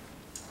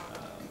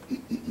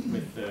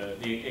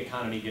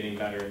economy getting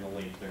better in the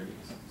late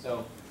 30s.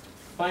 So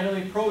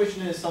finally,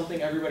 prohibition is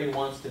something everybody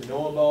wants to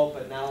know about,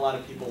 but not a lot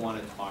of people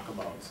want to talk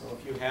about. So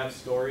if you have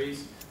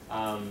stories,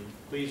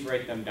 please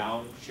write them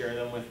down, share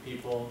them with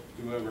people,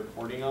 do a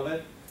recording of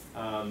it,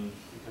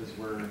 because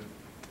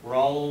we're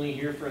all only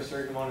here for a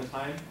certain amount of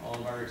time. All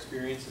of our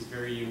experience is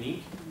very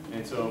unique,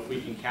 and so if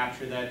we can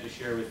capture that to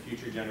share with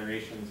future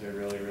generations, I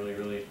really, really,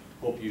 really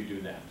hope you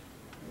do that.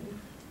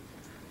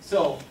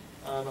 So,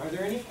 are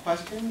there any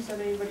questions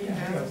that anybody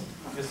has?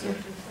 Yes, sir.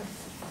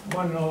 I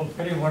want to know if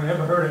anyone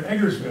ever heard of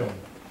Eggersville,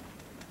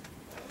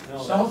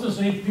 No. south of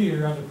St.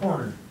 Peter on the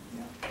corner.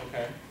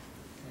 Okay.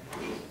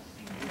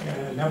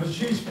 And that was a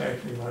cheese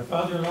factory. My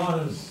father-in-law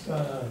and his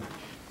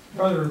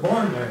brother were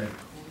born there.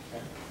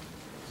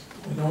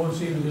 And no one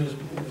seems to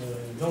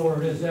know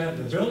where it is at.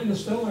 The building is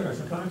still there.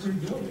 It's a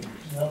concrete building.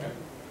 Okay.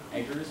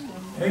 Eggers?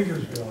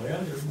 Eggersville, yeah.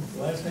 Their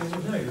last name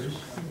was Eggers.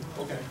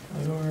 Okay.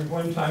 I remember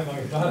one time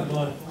my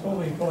father-in-law told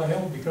me to go to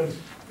hell because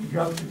he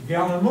dropped a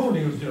gallon of moon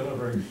he was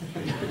delivering.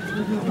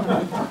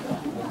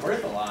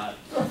 Worth a lot.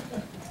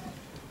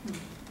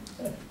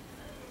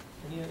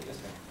 Yes,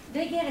 sir.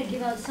 They gotta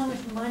give out so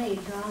much money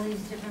to all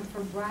these different,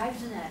 for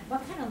bribes and that.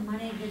 What kind of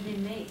money did they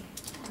make?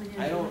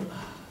 I don't,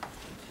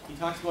 he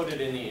talks about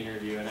it in the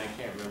interview, and I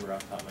can't remember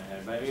off the top of my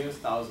head, but I mean, it was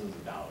thousands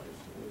of dollars.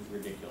 It was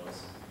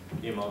ridiculous,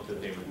 the amount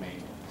that they would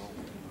make.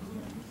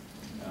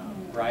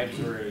 Bribes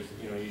were,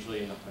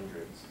 usually in the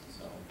hundreds,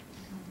 so.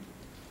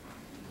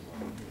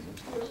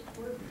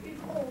 Were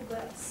people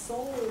that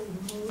sold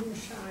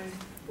moonshine,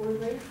 were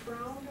they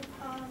frowned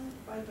upon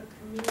by the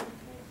community?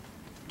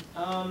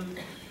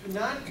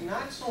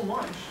 Not so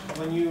much.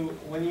 When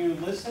you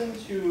listen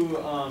to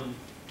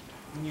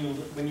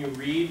when you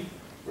read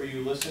or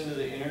you listen to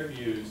the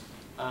interviews,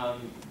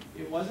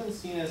 it wasn't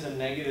seen as a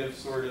negative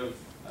sort of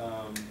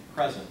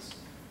presence.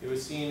 It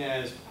was seen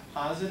as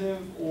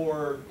positive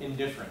or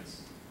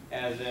indifference,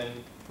 as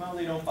in, well,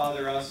 they don't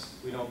bother us,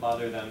 we don't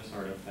bother them,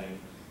 sort of thing.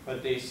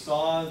 But they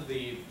saw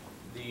the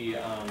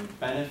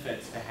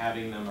benefits to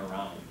having them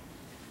around.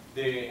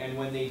 And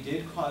when they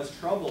did cause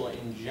trouble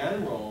in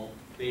general,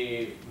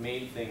 they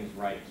made things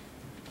right.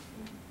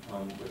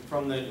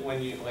 From the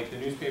the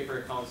newspaper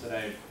accounts that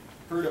I've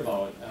heard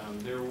about,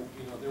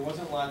 there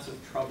wasn't lots of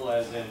trouble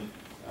as in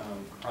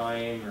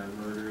crime or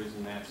murders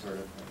and that sort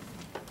of thing.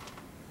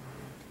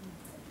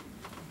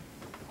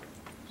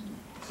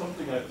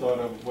 Something I thought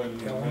of when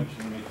you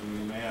mentioned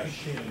making the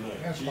mash in the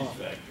cheese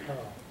factory.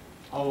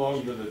 How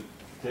long did it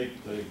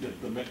take to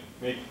get the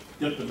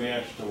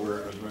mash to where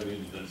it was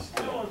ready to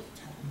distill?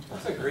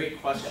 That's a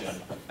great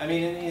question. I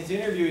mean, in his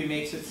interview, he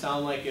makes it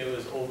sound like it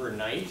was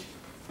overnight,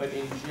 but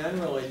in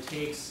general, it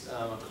takes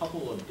a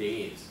couple of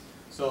days.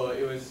 So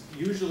it was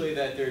usually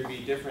that there'd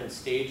be different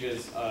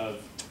stages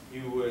of,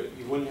 you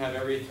wouldn't have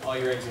all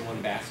your eggs in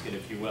one basket,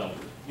 if you will.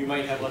 You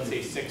might have, let's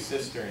say, 6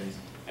 cisterns,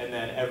 and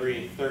then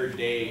every third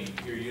day,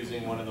 you're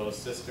using one of those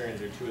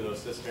cisterns or 2 of those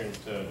cisterns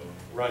to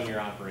run your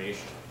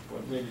operation.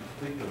 What made me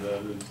think of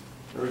that is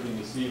everything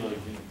you see, like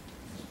in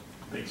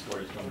big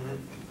stores come from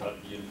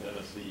Kentucky and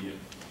Tennessee,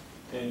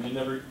 and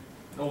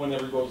no one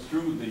ever goes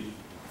through the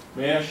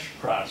mash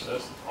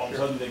process. All of a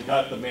sudden they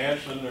got the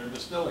mash and they're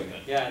distilling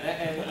it. Yeah,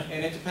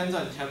 and it depends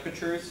on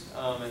temperatures,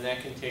 and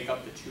that can take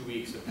up to 2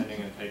 weeks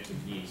depending on types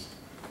of yeast.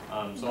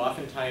 So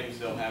oftentimes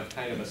they'll have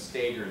kind of a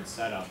staggered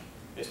setup,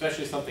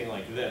 especially something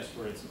like this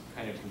where it's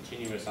kind of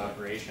continuous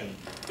operation.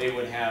 They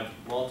would have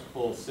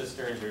multiple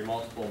cisterns or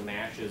multiple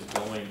mashes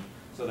going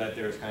so that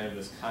there's kind of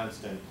this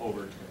constant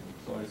overturn.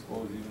 So I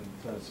suppose even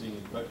Tennessee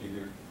and Kentucky,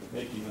 they're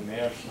making the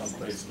mash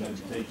someplace and then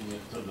taking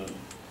it to the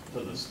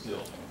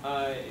still.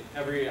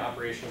 Every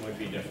operation would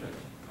be different,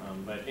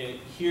 but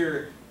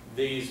here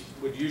these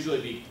would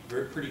usually be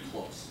pretty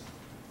close,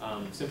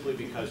 simply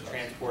because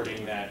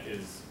transporting that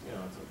is,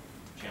 it's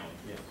a challenge.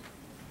 Yes.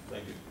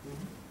 Thank you.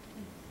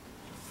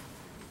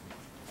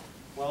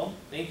 Well,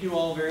 thank you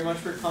all very much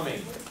for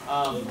coming.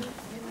 I'm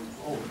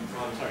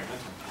sorry.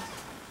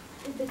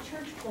 Did the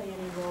church play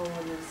any role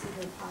in this,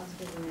 either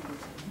positive or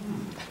negative?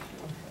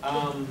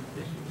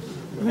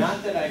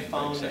 Not that I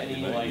found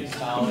any like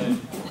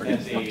solid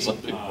that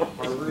they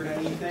harbored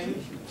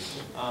anything.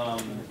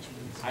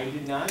 I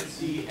did not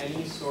see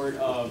any sort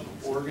of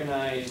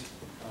organized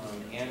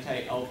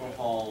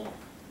anti-alcohol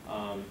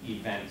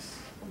events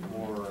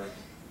or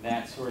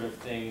that sort of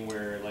thing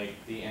where like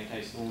the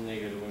Anti-Saloon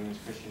League or the Women's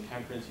Christian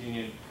Temperance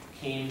Union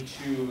came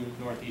to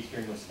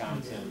northeastern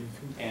Wisconsin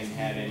and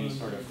had any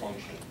sort of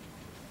function.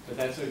 But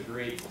that's a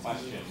great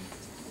question.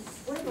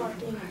 What about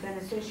being a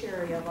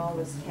beneficiary of all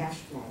this cash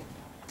flow?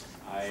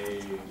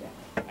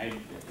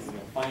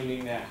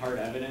 Finding that hard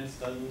evidence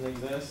doesn't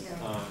exist.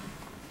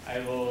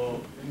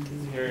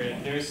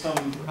 There's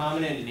some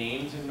prominent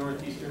names in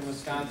northeastern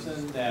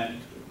Wisconsin that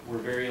were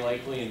very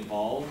likely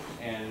involved,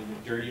 and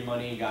dirty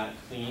money got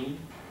cleaned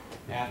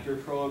after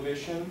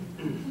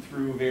Prohibition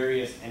through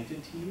various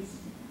entities.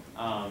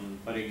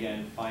 But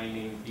again,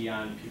 finding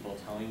beyond people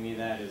telling me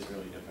that is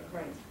really difficult.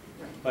 Right.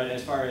 But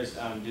as far as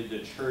did the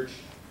church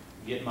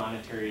get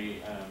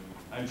monetary,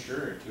 I'm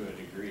sure to a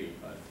degree,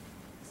 but.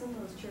 Some of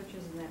those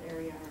churches in that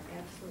area are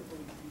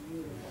absolutely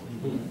beautiful.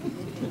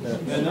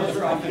 And those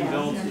are often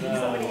built.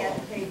 Somebody had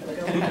to pay for the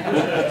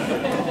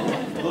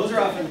building. Those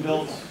are often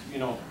built,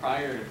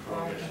 prior to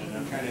Prohibition.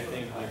 I'm trying to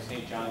think like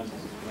St. John's is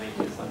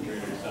 1900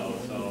 or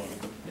so.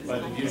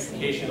 But the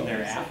beautification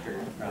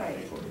thereafter,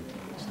 probably.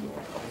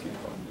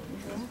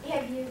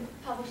 Have you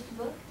published a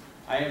book?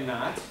 I am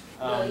not.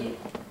 Will you?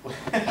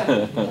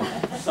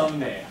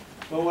 Someday.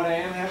 But what I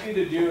am happy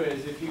to do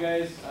is if you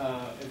guys,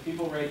 if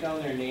people write down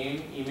their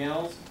name,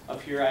 emails,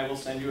 up here I will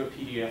send you a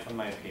PDF of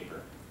my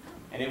paper.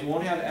 And it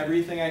won't have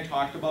everything I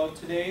talked about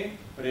today,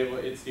 but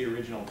it's the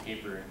original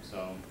paper.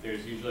 So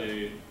there's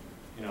usually,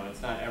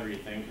 it's not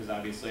everything, because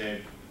obviously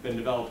I've been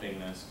developing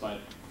this. But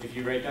if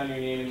you write down your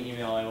name and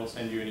email, I will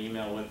send you an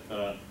email with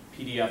the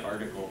PDF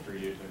article for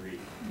you to read.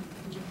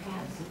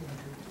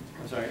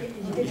 I'm sorry?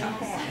 Did you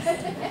pass?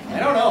 I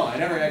don't know. I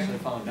never actually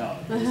found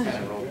out. I just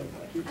kind of wrote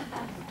it.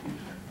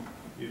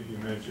 You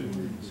mentioned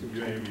you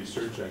do any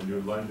research on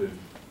New London,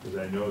 because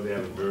I know they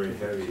have a very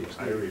heavy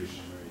Irish.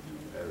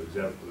 Is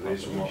that they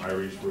some more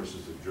Irish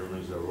versus the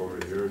Germans that are over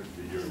here?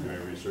 That you're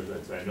doing research.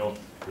 I know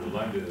New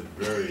London is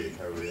very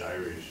heavily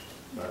Irish.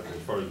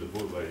 As far as the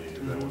bootlegging, is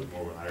that was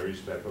more of an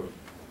Irish type of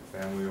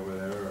family over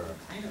there? Or?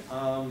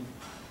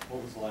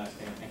 What was the last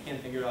name? I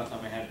can't think of it off the top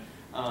of my head.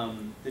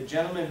 The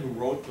gentleman who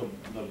wrote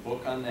the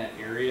book on that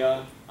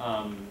area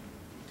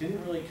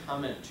didn't really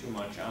comment too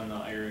much on the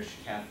Irish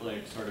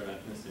Catholic sort of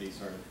ethnicity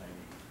sort of thing.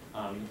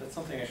 That's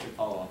something I should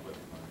follow up with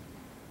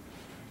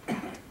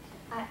him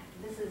on.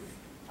 This is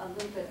a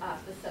little bit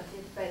off the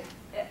subject, but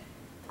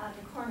on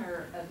the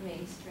corner of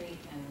Main Street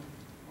and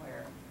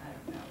where, I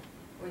don't know,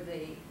 where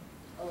the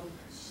old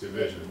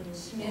Division.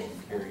 Schmidt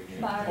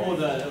bar, Oh,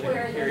 the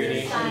where Carrie there's a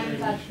Nation. sign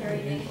about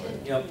Carrie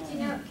Nation. Yep. Do you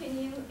know, can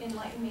you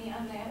enlighten me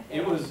on that?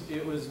 It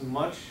was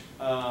much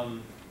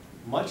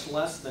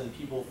less than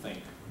people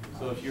think.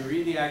 So if you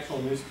read the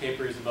actual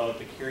newspapers about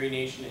the Carrie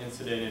Nation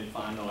incident in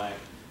Fond du Lac,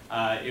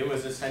 it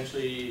was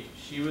essentially,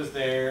 she was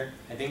there,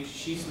 I think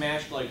she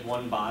smashed like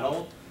one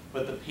bottle,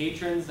 but the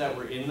patrons that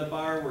were in the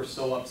bar were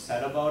so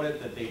upset about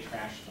it that they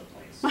trashed the place.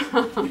 So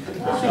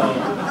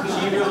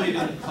she really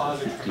didn't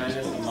cause a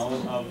tremendous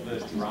amount of the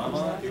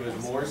drama, it was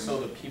more so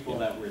the people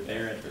that were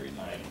there at the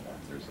time.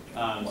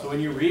 So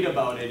when you read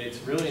about it, it's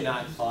really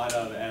not thought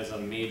of as a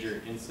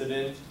major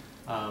incident,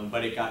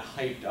 but it got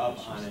hyped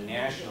up on a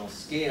national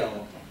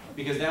scale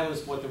because that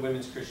was what the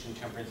Women's Christian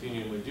Temperance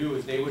Union would do,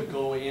 is they would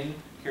go in,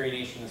 Carrie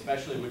Nation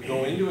especially, would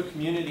go into a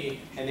community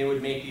and they would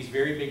make these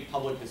very big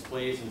public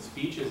displays and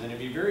speeches, and it'd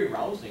be very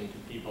rousing to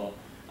people.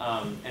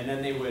 And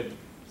then they would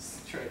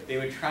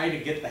try to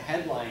get the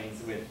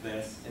headlines with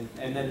this,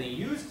 and then they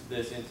used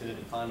this incident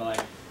in Fond du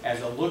Lac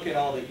as a look at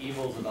all the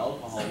evils of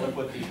alcohol, look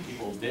what these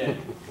people did.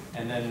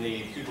 And then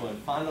the people in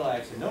Fond du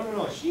Lac said,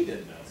 no, she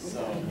did this.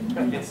 So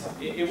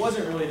it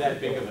wasn't really that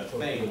big of a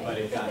thing, but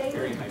it got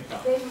very hyped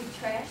up. They would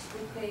trash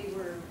that they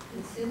were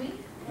consuming?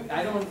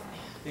 I don't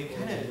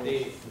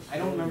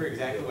remember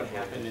exactly what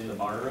happened in the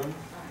bar room,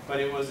 but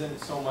it wasn't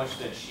so much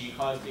that she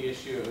caused the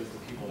issue, it was the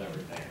people that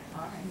were there.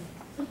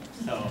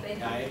 So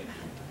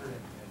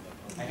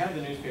I have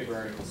the newspaper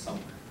article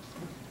somewhere.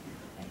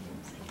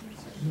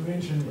 You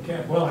mentioned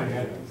Cap Welling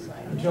had,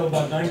 until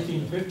about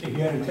 1950, he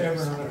had a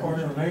tavern on the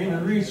corner of Main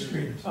and Reed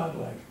Street in Fond du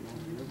Lac.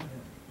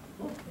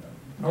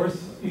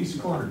 Northeast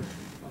corner.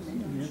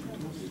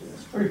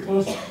 It's pretty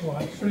close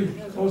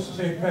to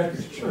St.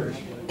 Patrick's Church.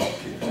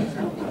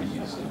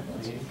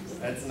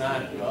 That's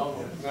not, well,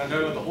 we're going to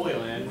talk about the Holy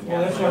Land.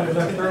 Well, that's why I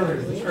left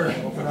earlier, the church.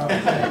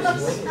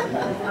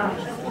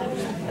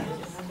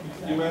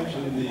 You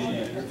mentioned the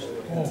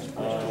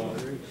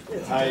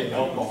high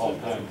alcohol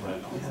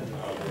content.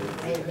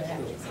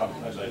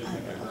 As I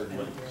think I heard,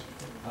 like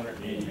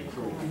 180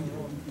 proof.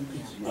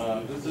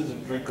 This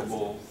isn't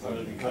drinkable. Are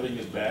they cutting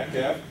it back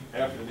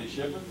after they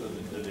ship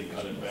it? Did they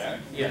cut it back?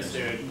 Yes,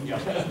 they would.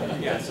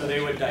 Yeah, so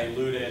they would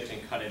dilute it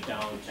and cut it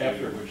down to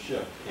After it was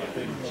shipped. Yeah.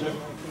 They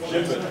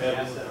ship it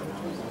at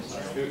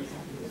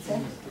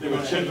What's that? They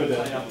would ship it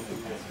at,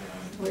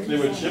 Where's they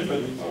would that? ship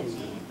it.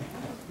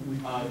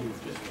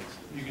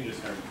 You can just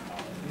start with the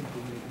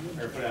bottom,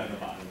 or put it on the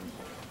bottom.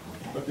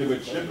 But they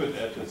would ship it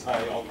at this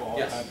high alcohol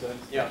Yes. content?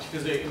 Yeah,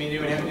 because they, I mean,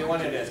 they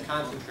wanted it as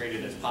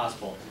concentrated as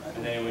possible,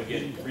 and then it would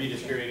get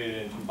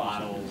redistributed into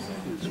bottles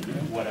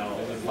and what else,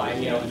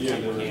 5 gallon Yeah,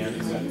 there cans.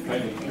 was that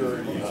kind of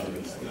purity out of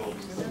it still.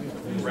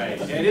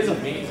 Right, and it is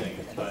amazing,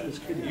 but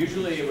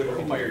usually it would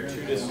require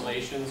 2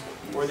 distillations,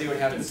 or they would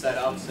have it set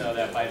up so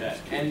that by the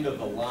end of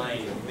the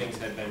line, things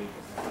had been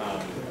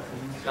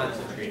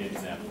concentrated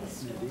to that point.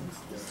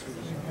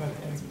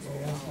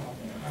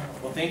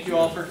 Well, thank you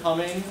all for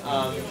coming.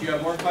 If you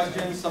have more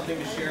questions, something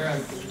to share,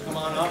 come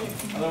on up.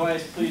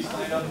 Otherwise, please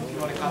sign up if you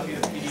want a copy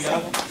of the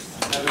PDF.